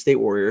Golden State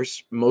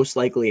Warriors, most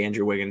likely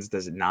Andrew Wiggins,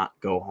 does not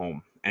go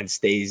home and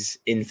stays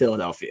in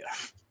Philadelphia.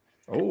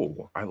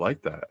 Oh, I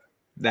like that.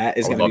 That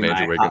is going to be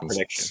my hot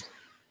prediction.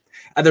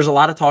 There's a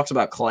lot of talks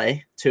about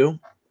Clay too.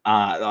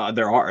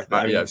 There are.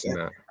 I've seen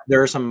that.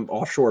 There are some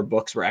offshore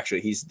books where actually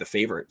he's the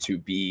favorite to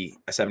be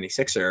a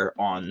 76er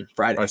on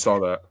Friday. I saw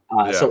that.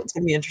 So it's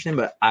going to be interesting,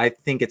 but I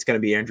think it's going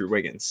to be Andrew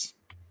Wiggins.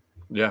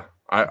 Yeah,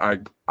 I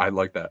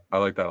like that. I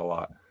like that a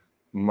lot.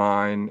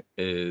 Mine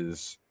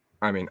is,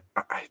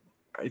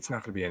 it's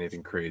not going to be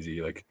anything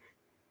crazy. Like,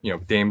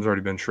 Dame's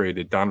already been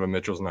traded. Donovan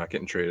Mitchell's not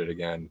getting traded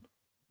again.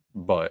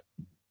 But,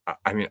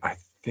 I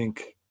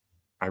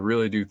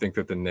really do think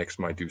that the Knicks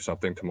might do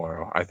something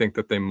tomorrow. I think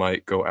that they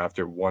might go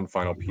after one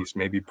final piece.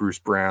 Maybe Bruce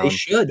Brown. They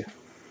should.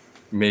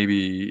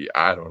 Maybe,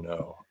 I don't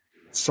know,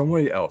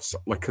 somebody else.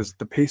 Like, because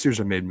the Pacers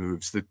have made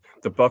moves.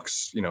 The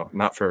Bucks,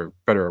 not for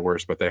better or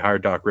worse, but they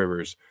hired Doc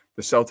Rivers.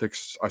 The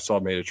Celtics, I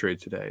saw, made a trade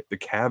today. The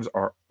Cavs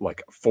are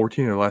like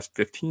 14 or less,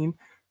 15.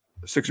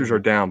 The Sixers are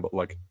down, but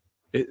like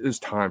it is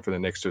time for the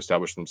Knicks to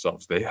establish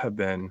themselves. They have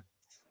been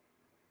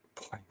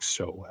playing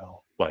so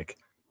well. Like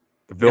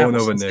the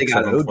Villanova Knicks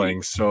have been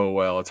playing so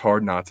well. It's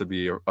hard not to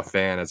be a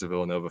fan as a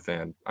Villanova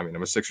fan. I mean,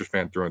 I'm a Sixers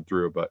fan through and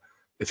through, but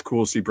it's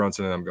cool to see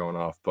Brunson and them going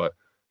off. But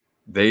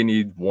they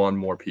need one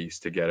more piece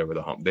to get over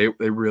the hump. They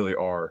really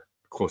are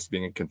close to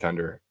being a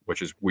contender,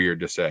 which is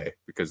weird to say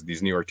because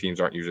these New York teams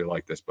aren't usually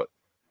like this, but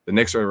the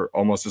Knicks are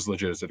almost as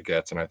legit as it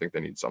gets, and I think they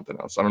need something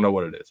else. I don't know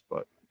what it is,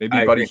 but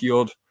maybe Buddy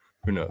Hield.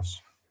 Who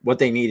knows? What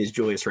they need is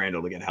Julius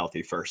Randle to get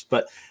healthy first.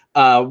 But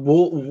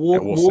we'll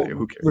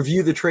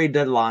review the trade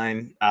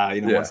deadline.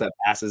 Once that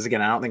passes.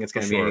 Again, I don't think it's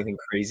going to be anything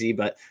crazy.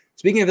 But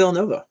speaking of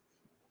Villanova,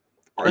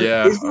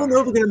 is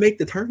Villanova going to make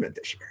the tournament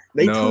this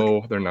year?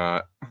 No, they're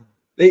not.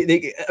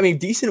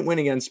 Decent win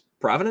against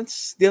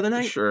Providence the other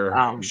night.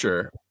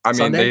 Sure.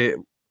 Sunday?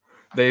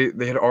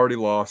 They had already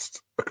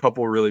lost a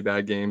couple really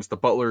bad games. The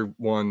Butler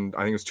one,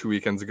 I think it was 2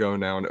 weekends ago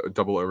now, and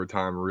double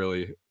overtime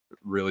really,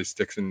 really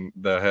sticks in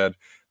the head.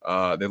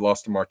 They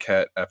lost to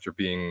Marquette after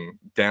being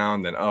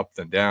down, then up,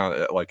 then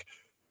down. Like,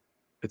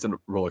 it's a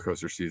roller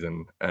coaster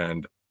season.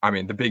 And,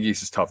 the Big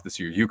East is tough this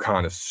year.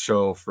 UConn is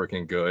so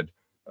freaking good.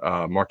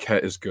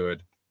 Marquette is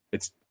good.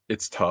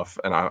 It's tough,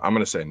 and I'm going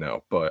to say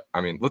no. But,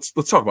 let's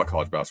talk about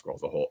college basketball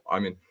as a whole.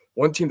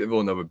 One team that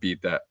Villanova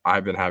beat that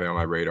I've been having on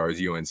my radar is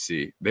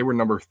UNC. They were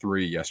number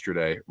 3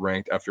 yesterday,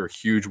 ranked after a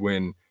huge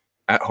win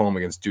at home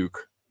against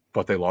Duke,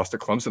 but they lost to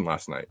Clemson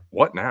last night.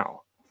 What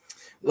now?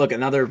 Look,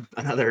 another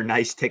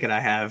nice ticket I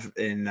have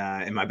in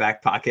my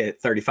back pocket,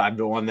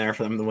 35-1 there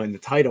for them to win the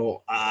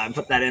title. I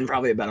put that in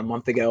probably about a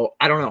month ago.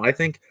 I don't know. I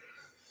think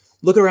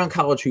look around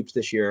college hoops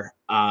this year.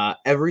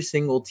 Every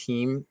single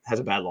team has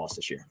a bad loss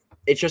this year.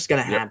 It's just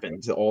going to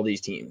happen to all these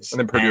teams. And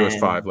then Purdue is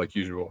 5 like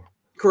usual.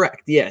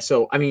 Correct. Yeah.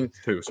 So, 2,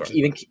 sorry.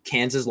 Even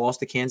Kansas lost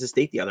to Kansas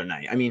State the other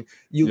night.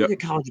 You look at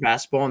college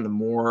basketball, and the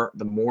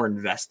more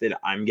invested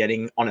I'm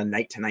getting on a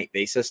night-to-night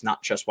basis,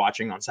 not just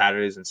watching on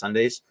Saturdays and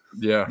Sundays.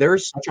 Yeah. There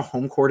is such a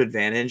home court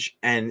advantage,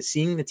 and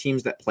seeing the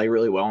teams that play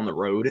really well on the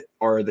road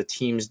are the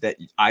teams that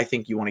I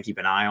think you want to keep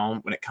an eye on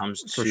when it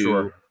comes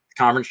to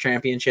conference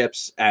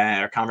championships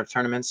or conference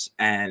tournaments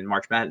and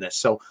March Madness.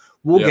 So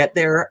we'll get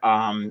there.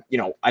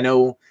 I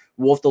know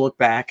we'll have to look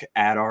back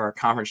at our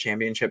conference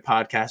championship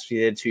podcast we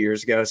did 2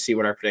 years ago, see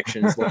what our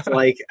predictions looked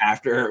like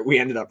after we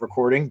ended up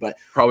recording, but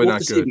probably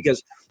not good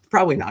because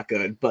probably not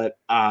good. But,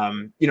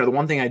 the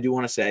one thing I do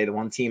want to say, the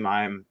one team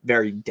I'm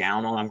very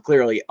down on, I'm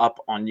clearly up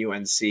on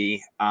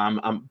UNC.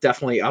 I'm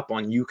definitely up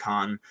on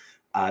UConn,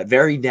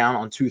 very down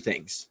on 2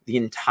 things, the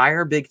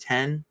entire Big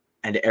Ten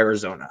and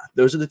Arizona.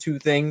 Those are the 2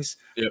 things.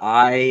 Yep.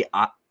 I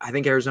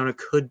think Arizona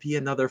could be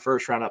another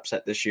first round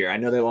upset this year. I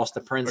know they lost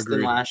to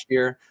Princeton last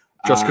year.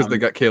 Just because they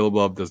got Caleb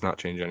Love does not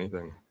change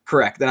anything.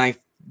 Correct. And I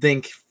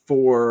think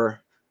I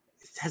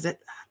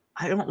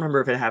don't remember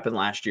if it happened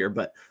last year,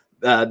 but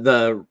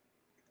the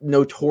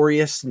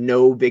notorious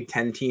no Big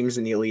Ten teams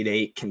in the Elite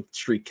Eight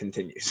streak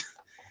continues.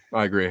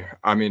 I agree.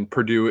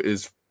 Purdue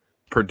is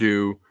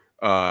Purdue.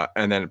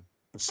 And then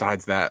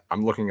besides that,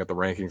 I'm looking at the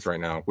rankings right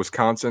now.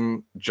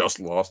 Wisconsin just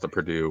lost to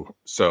Purdue,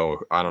 so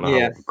I don't know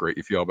how great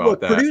you feel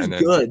about that. Purdue's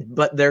good,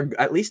 but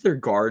at least their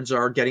guards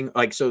are getting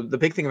so the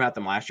big thing about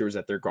them last year was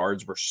that their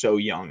guards were so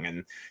young,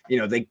 and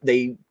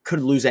they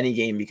could lose any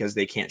game because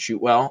they can't shoot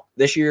well.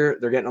 This year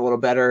they're getting a little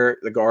better.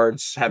 The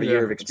guards have a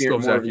year of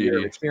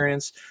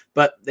experience,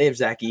 but they have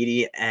Zach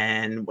Edey,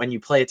 and when you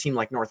play a team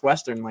like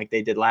Northwestern, like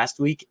they did last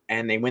week,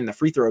 and they win the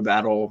free throw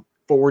battle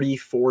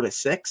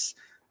 44-6.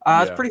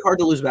 It's pretty hard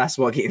to lose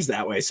basketball games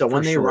that way. So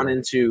when they run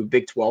into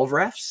Big 12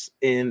 refs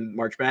in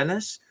March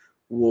Madness,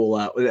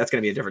 that's going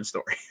to be a different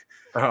story.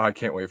 Oh, I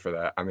can't wait for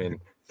that.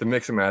 the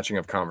mix and matching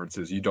of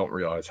conferences, you don't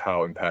realize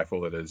how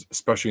impactful it is,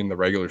 especially in the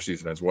regular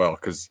season as well.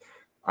 Because,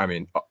 I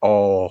mean,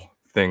 all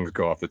things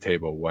go off the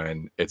table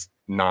when it's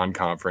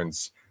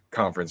non-conference,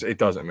 conference. It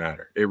doesn't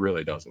matter. It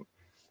really doesn't.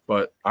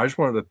 But I just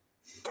wanted to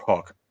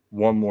talk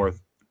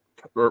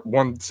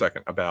one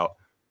second about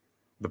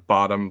the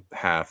bottom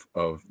half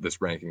of this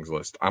rankings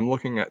list. I'm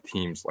looking at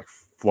teams like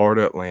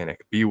Florida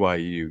Atlantic,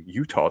 BYU,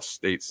 Utah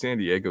State, San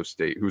Diego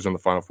State, who was in the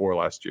Final Four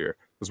last year,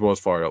 as well as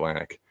Florida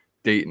Atlantic,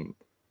 Dayton.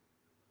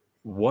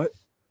 What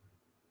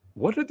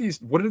are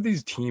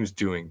these teams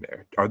doing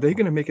there? Are they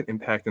going to make an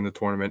impact in the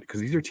tournament?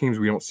 Because these are teams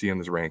we don't see on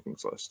this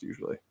rankings list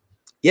usually.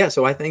 Yeah,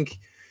 so I think,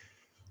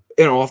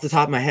 off the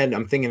top of my head,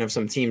 I'm thinking of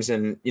some teams,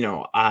 and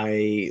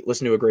I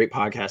listen to a great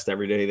podcast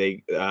every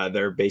day.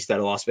 They're based out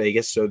of Las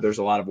Vegas, so there's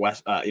a lot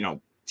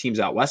of teams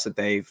out west that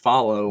they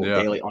follow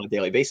daily on a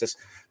daily basis.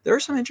 There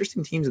are some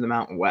interesting teams in the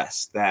Mountain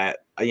West that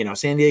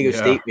San Diego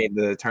State made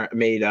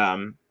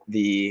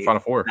the Final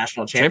Four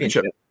national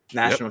championship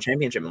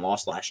and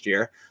lost last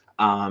year.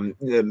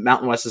 The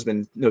Mountain West has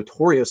been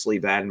notoriously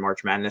bad in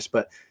March Madness,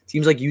 but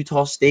teams like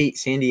Utah State,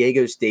 San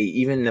Diego State,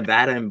 even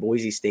Nevada and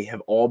Boise State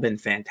have all been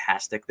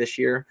fantastic this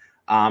year.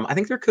 I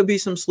think there could be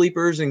some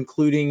sleepers,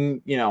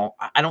 including,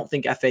 I don't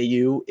think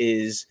FAU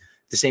is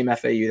the same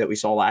FAU that we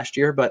saw last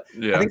year, but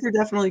I think there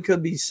definitely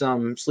could be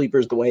some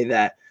sleepers the way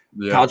that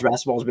college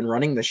basketball has been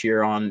running this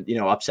year on,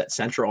 Upset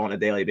Central on a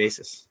daily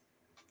basis.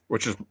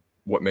 Which is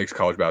what makes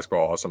college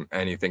basketball awesome.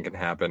 Anything can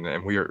happen,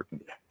 and we are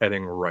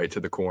heading right to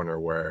the corner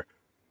where,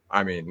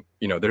 I mean,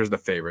 there's the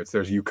favorites.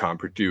 There's UConn,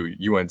 Purdue,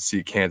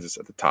 UNC, Kansas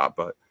at the top,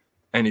 but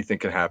anything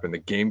can happen. The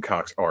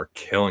Gamecocks are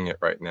killing it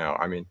right now.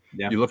 I mean,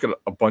 you look at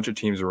a bunch of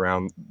teams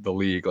around the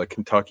league, like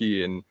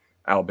Kentucky and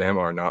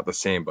Alabama are not the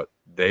same, but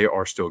they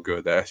are still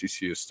good. The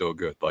SEC is still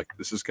good. Like,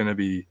 this is going to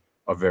be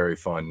a very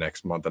fun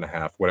next month and a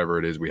half, whatever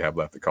it is we have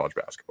left of college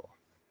basketball.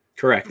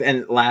 Correct.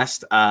 And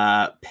last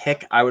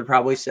pick, I would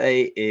probably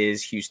say,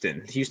 is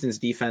Houston. Houston's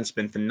defense has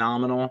been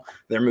phenomenal.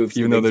 Their move,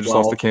 even though they just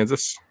lost to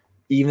Kansas.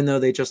 Even though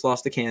they just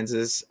lost to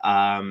Kansas,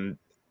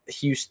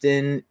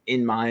 Houston,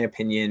 in my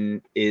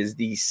opinion, is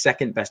the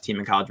second best team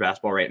in college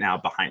basketball right now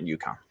behind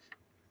UConn.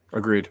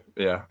 Agreed.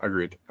 Yeah,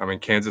 agreed. I mean,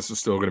 Kansas is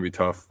still going to be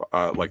tough.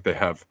 Like, they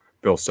have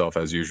Bill Self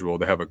as usual.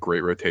 They have a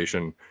great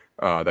rotation.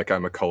 That guy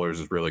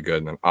McCullers is really good.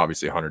 And then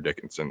obviously Hunter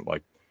Dickinson.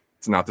 Like,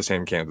 it's not the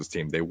same Kansas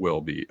team. They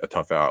will be a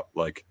tough out.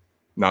 Like,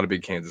 not a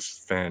big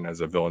Kansas fan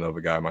as a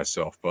Villanova guy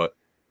myself, but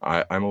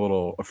I'm a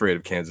little afraid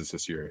of Kansas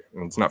this year.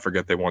 And let's not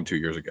forget they won 2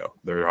 years ago.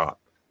 They're hot.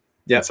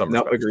 Yeah,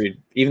 no, agreed.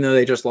 Even though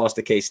they just lost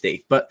to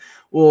K-State, but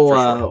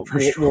we'll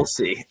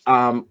see.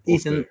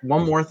 Ethan,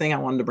 one more thing I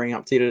wanted to bring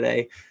up to you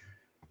today: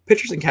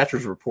 pitchers and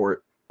catchers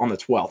report on the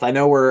 12th. I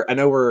know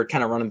we're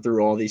kind of running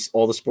through all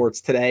the sports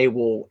today.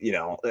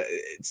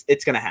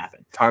 It's going to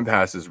happen. Time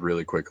passes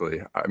really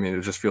quickly. I mean,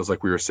 it just feels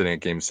like we were sitting at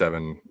Game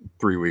 7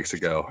 3 weeks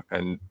ago,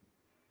 and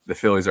the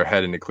Phillies are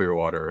heading to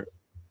Clearwater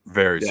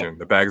very soon.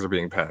 The bags are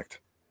being packed.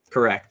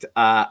 Correct.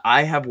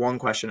 I have one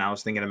question I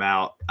was thinking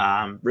about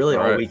really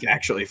all week,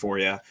 actually, for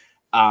you.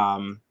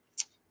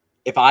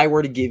 If I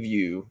were to give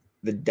you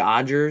the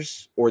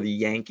Dodgers or the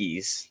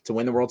Yankees to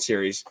win the World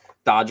Series,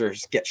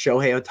 Dodgers get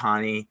Shohei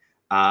Ohtani.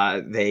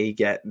 They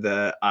get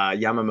the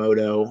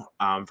Yamamoto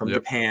from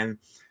Japan.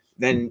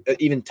 Then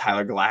even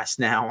Tyler Glass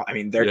now. I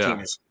mean, their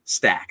team is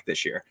stacked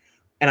this year.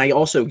 And I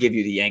also give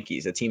you the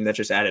Yankees, a team that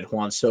just added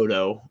Juan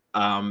Soto,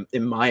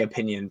 in my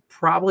opinion,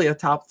 probably a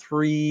top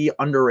 3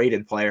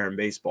 underrated player in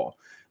baseball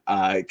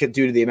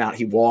due to the amount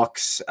he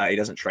walks. He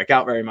doesn't strike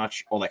out very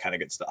much, all that kind of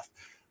good stuff.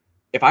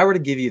 If I were to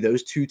give you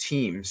those 2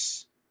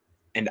 teams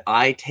and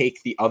I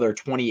take the other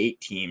 28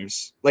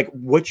 teams, like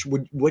which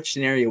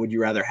scenario would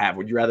you rather have?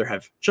 Would you rather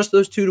have just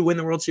those 2 to win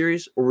the World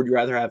Series, or would you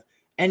rather have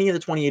any of the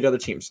 28 other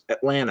teams?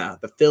 Atlanta,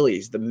 the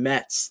Phillies, the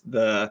Mets,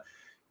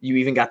 you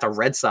even got the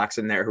Red Sox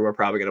in there who are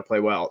probably going to play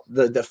well.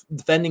 The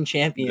defending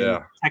champion,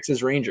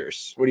 Texas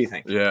Rangers. What do you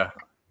think? Yeah.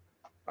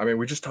 I mean,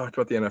 we just talked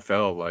about the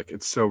NFL. Like,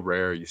 it's so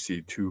rare you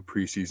see 2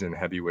 preseason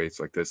heavyweights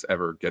like this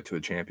ever get to the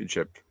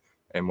championship.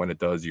 And when it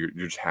does, you're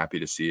just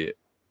happy to see it.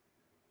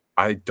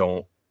 I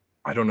don't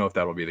know if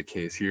that'll be the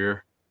case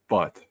here,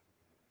 but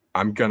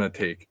I'm going to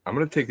take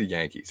the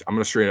Yankees. I'm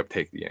going to straight up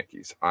take the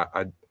Yankees.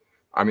 I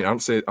mean, I'm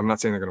not saying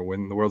they're going to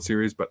win the World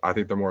Series, but I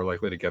think they're more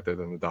likely to get there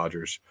than the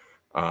Dodgers.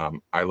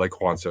 I like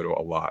Juan Soto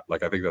a lot.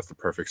 Like, I think that's the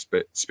perfect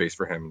space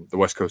for him. The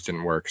West Coast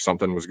didn't work.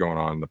 Something was going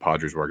on in the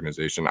Padres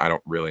organization. I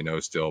don't really know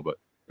still, but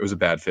it was a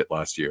bad fit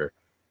last year.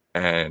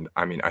 And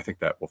I mean, I think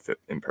that will fit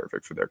in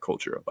perfect for their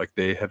culture. Like,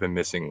 they have been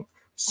missing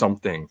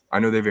something. I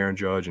know they have Aaron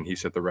Judge and he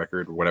set the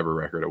record, whatever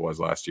record it was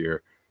last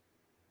year.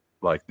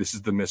 Like, this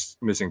is the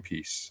missing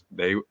piece.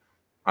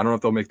 I don't know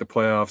if they'll make the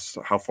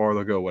playoffs, how far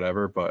they'll go,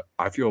 whatever, but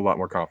I feel a lot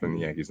more confident in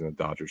the Yankees than the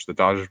Dodgers. The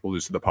Dodgers will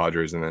lose to the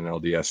Padres and then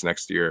LDS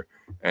next year,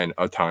 and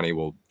Ohtani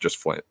will just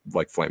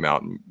flame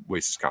out and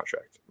waste his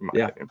contract, in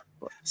my opinion.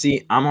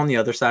 See, I'm on the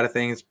other side of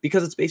things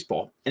because it's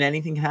baseball and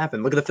anything can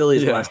happen. Look at the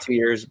Phillies the last 2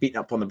 years beating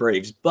up on the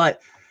Braves.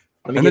 But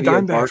the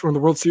Diamondbacks were in the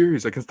World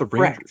Series against the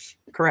Rangers.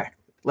 Correct.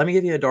 Let me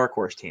give you a dark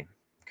horse team.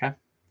 Okay.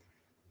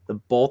 The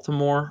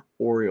Baltimore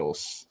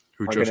Orioles.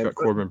 Who just got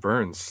Corbin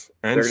Burns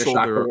and sold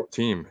their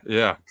team.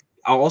 Yeah.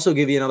 I'll also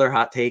give you another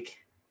hot take.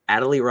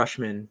 Adley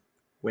Rutschman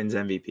wins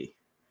MVP.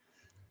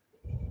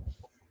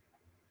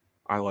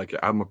 I like it.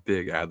 I'm a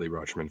big Adley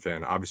Rutschman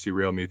fan. Obviously,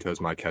 Real Muto is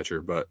my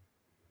catcher, but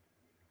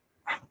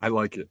I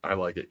like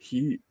it.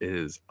 He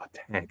is a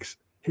tank.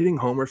 Hitting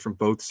homer from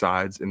both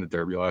sides in the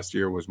Derby last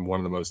year was one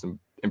of the most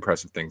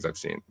impressive things I've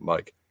seen.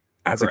 Like,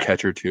 as a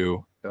catcher,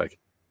 too. Like,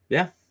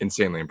 yeah,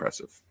 insanely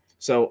impressive.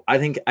 So,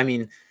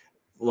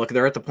 look,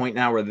 they're at the point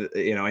now where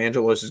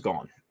Angelos is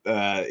gone.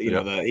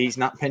 He's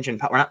not pinching.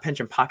 We're not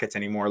pinching pockets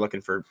anymore,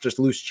 looking for just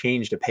loose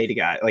change to pay the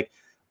guy. Like,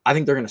 I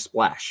think they're going to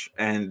splash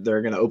and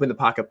they're going to open the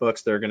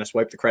pocketbooks. They're going to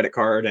swipe the credit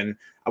card, and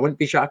I wouldn't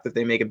be shocked if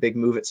they make a big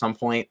move at some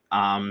point.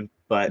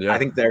 But I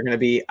think they're going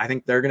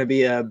to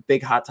be a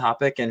big hot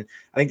topic, and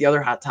I think the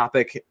other hot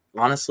topic,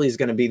 honestly, is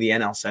going to be the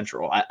NL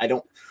Central. I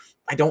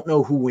don't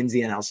know who wins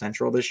the NL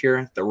Central this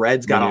year. The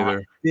Reds got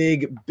on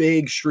a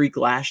big streak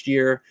last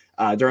year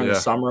during the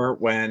summer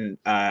when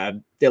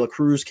De La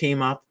Cruz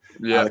came up.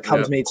 The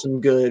Cubs made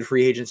some good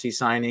free agency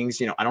signings.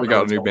 I don't know. We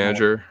got a new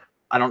manager.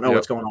 I don't know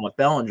what's going on with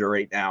Bellinger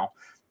right now.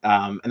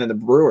 And then the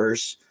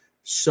Brewers,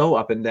 so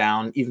up and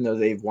down, even though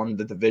they've won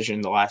the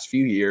division the last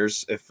few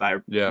years, if I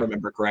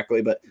remember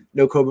correctly, but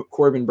no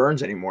Corbin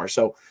Burns anymore.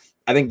 So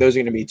I think those are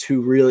going to be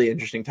two really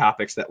interesting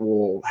topics that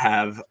we'll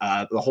have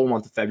the whole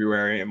month of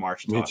February and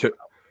March. Me too.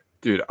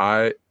 Dude,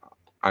 that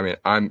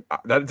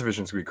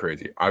division's going to be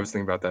crazy. I was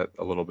thinking about that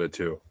a little bit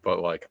too, but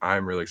like,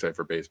 I'm really excited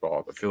for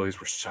baseball. The Phillies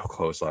were so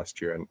close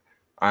last year, and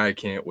I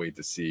can't wait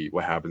to see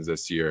what happens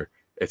this year.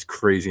 It's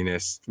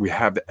craziness. We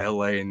have the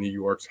LA and New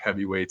York's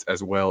heavyweights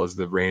as well as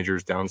the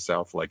Rangers down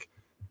south. Like,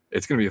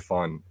 it's going to be a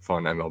fun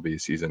MLB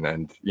season.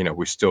 And,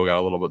 we still got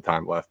a little bit of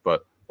time left,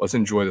 but let's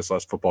enjoy this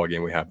last football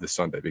game we have this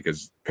Sunday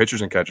because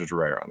pitchers and catchers are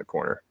right around the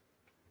corner.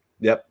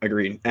 Yep,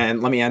 agreed.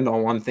 And let me end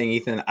on one thing,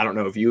 Ethan. I don't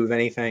know if you have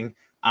anything.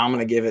 I'm going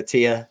to give it to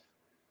you.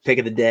 Pick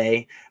of the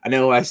day. I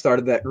know I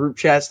started that group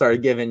chat,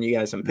 started giving you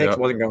guys some picks.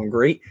 Wasn't going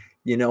great.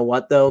 You know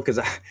what, though? Because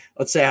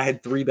let's say I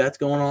had 3 bets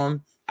going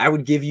on. I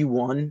would give you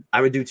one.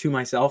 I would do 2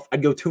 myself.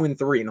 I'd go 2 and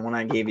 3, and the one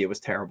I gave you was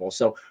terrible.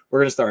 So I'm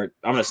going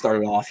to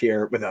start it off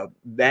here with a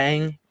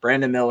bang.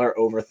 Brandon Miller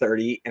over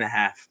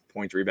 30.5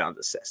 points, rebounds,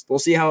 assists. We'll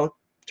see how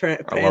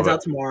it pans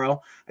out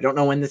tomorrow. I don't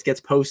know when this gets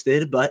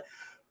posted, but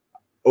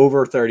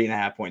over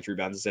 30.5 points,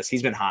 rebounds, assists.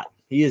 He's been hot.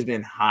 He has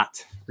been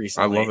hot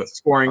recently. I love it.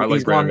 Scoring.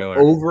 He's gone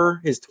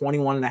over his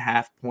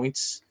 21.5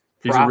 points.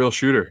 He's a real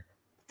shooter.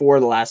 For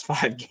the last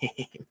 5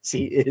 games.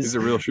 He's a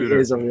real shooter.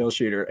 He is a real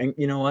shooter. And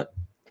you know what?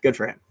 Good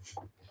for him.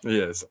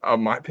 Yes.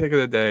 My pick of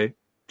the day,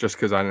 just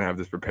because I didn't have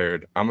this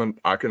prepared,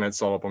 I can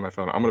install up on my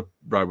phone. I'm gonna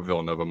ride with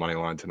Villanova money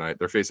line tonight.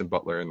 They're facing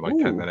Butler in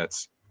 10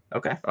 minutes.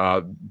 Okay.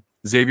 They're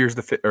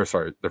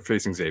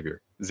facing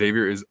Xavier.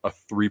 Xavier is a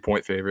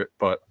 3-point favorite,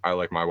 but I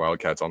like my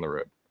Wildcats on the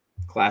road.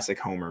 Classic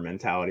Homer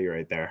mentality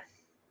right there.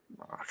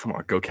 Come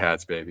on, go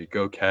Cats, baby,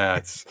 go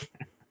Cats.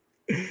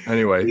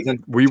 Anyway,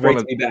 Ethan, we want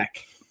to be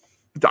back.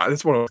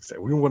 That's what I want to say.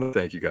 We want to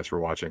thank you guys for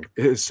watching.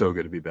 It is so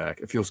good to be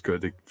back. It feels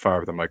good to fire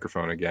up the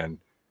microphone again.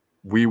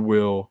 We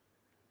will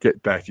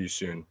get back to you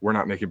soon. We're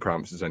not making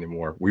promises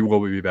anymore. We will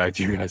be back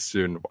to you guys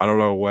soon. I don't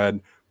know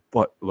when,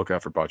 but look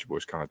out for Bachi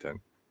Boys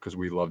content because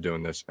we love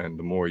doing this. And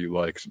the more you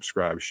like,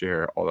 subscribe,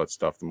 share, all that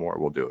stuff, the more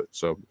we'll do it.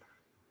 So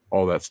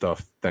all that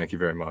stuff, thank you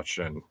very much.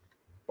 And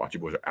Bachi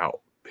Boys are out.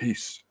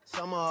 Peace.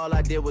 Summer, all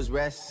I did was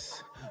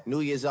rest.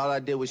 New Year's, all I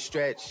did was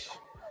stretch.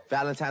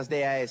 Valentine's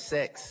Day, I had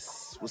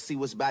sex. We'll see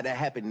what's about to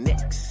happen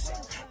next.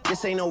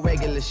 This ain't no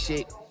regular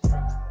shit.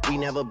 We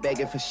never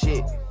begging for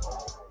shit.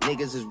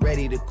 Niggas is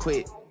ready to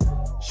quit.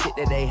 Shit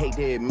that they hate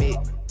to admit.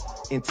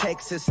 In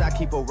Texas, I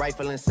keep a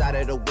rifle inside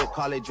of the whip,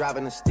 call it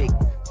driving a stick.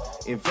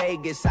 In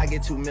Vegas, I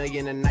get $2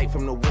 million a night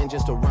from the wind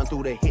just to run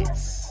through the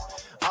hits.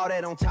 All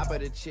that on top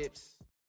of the chips.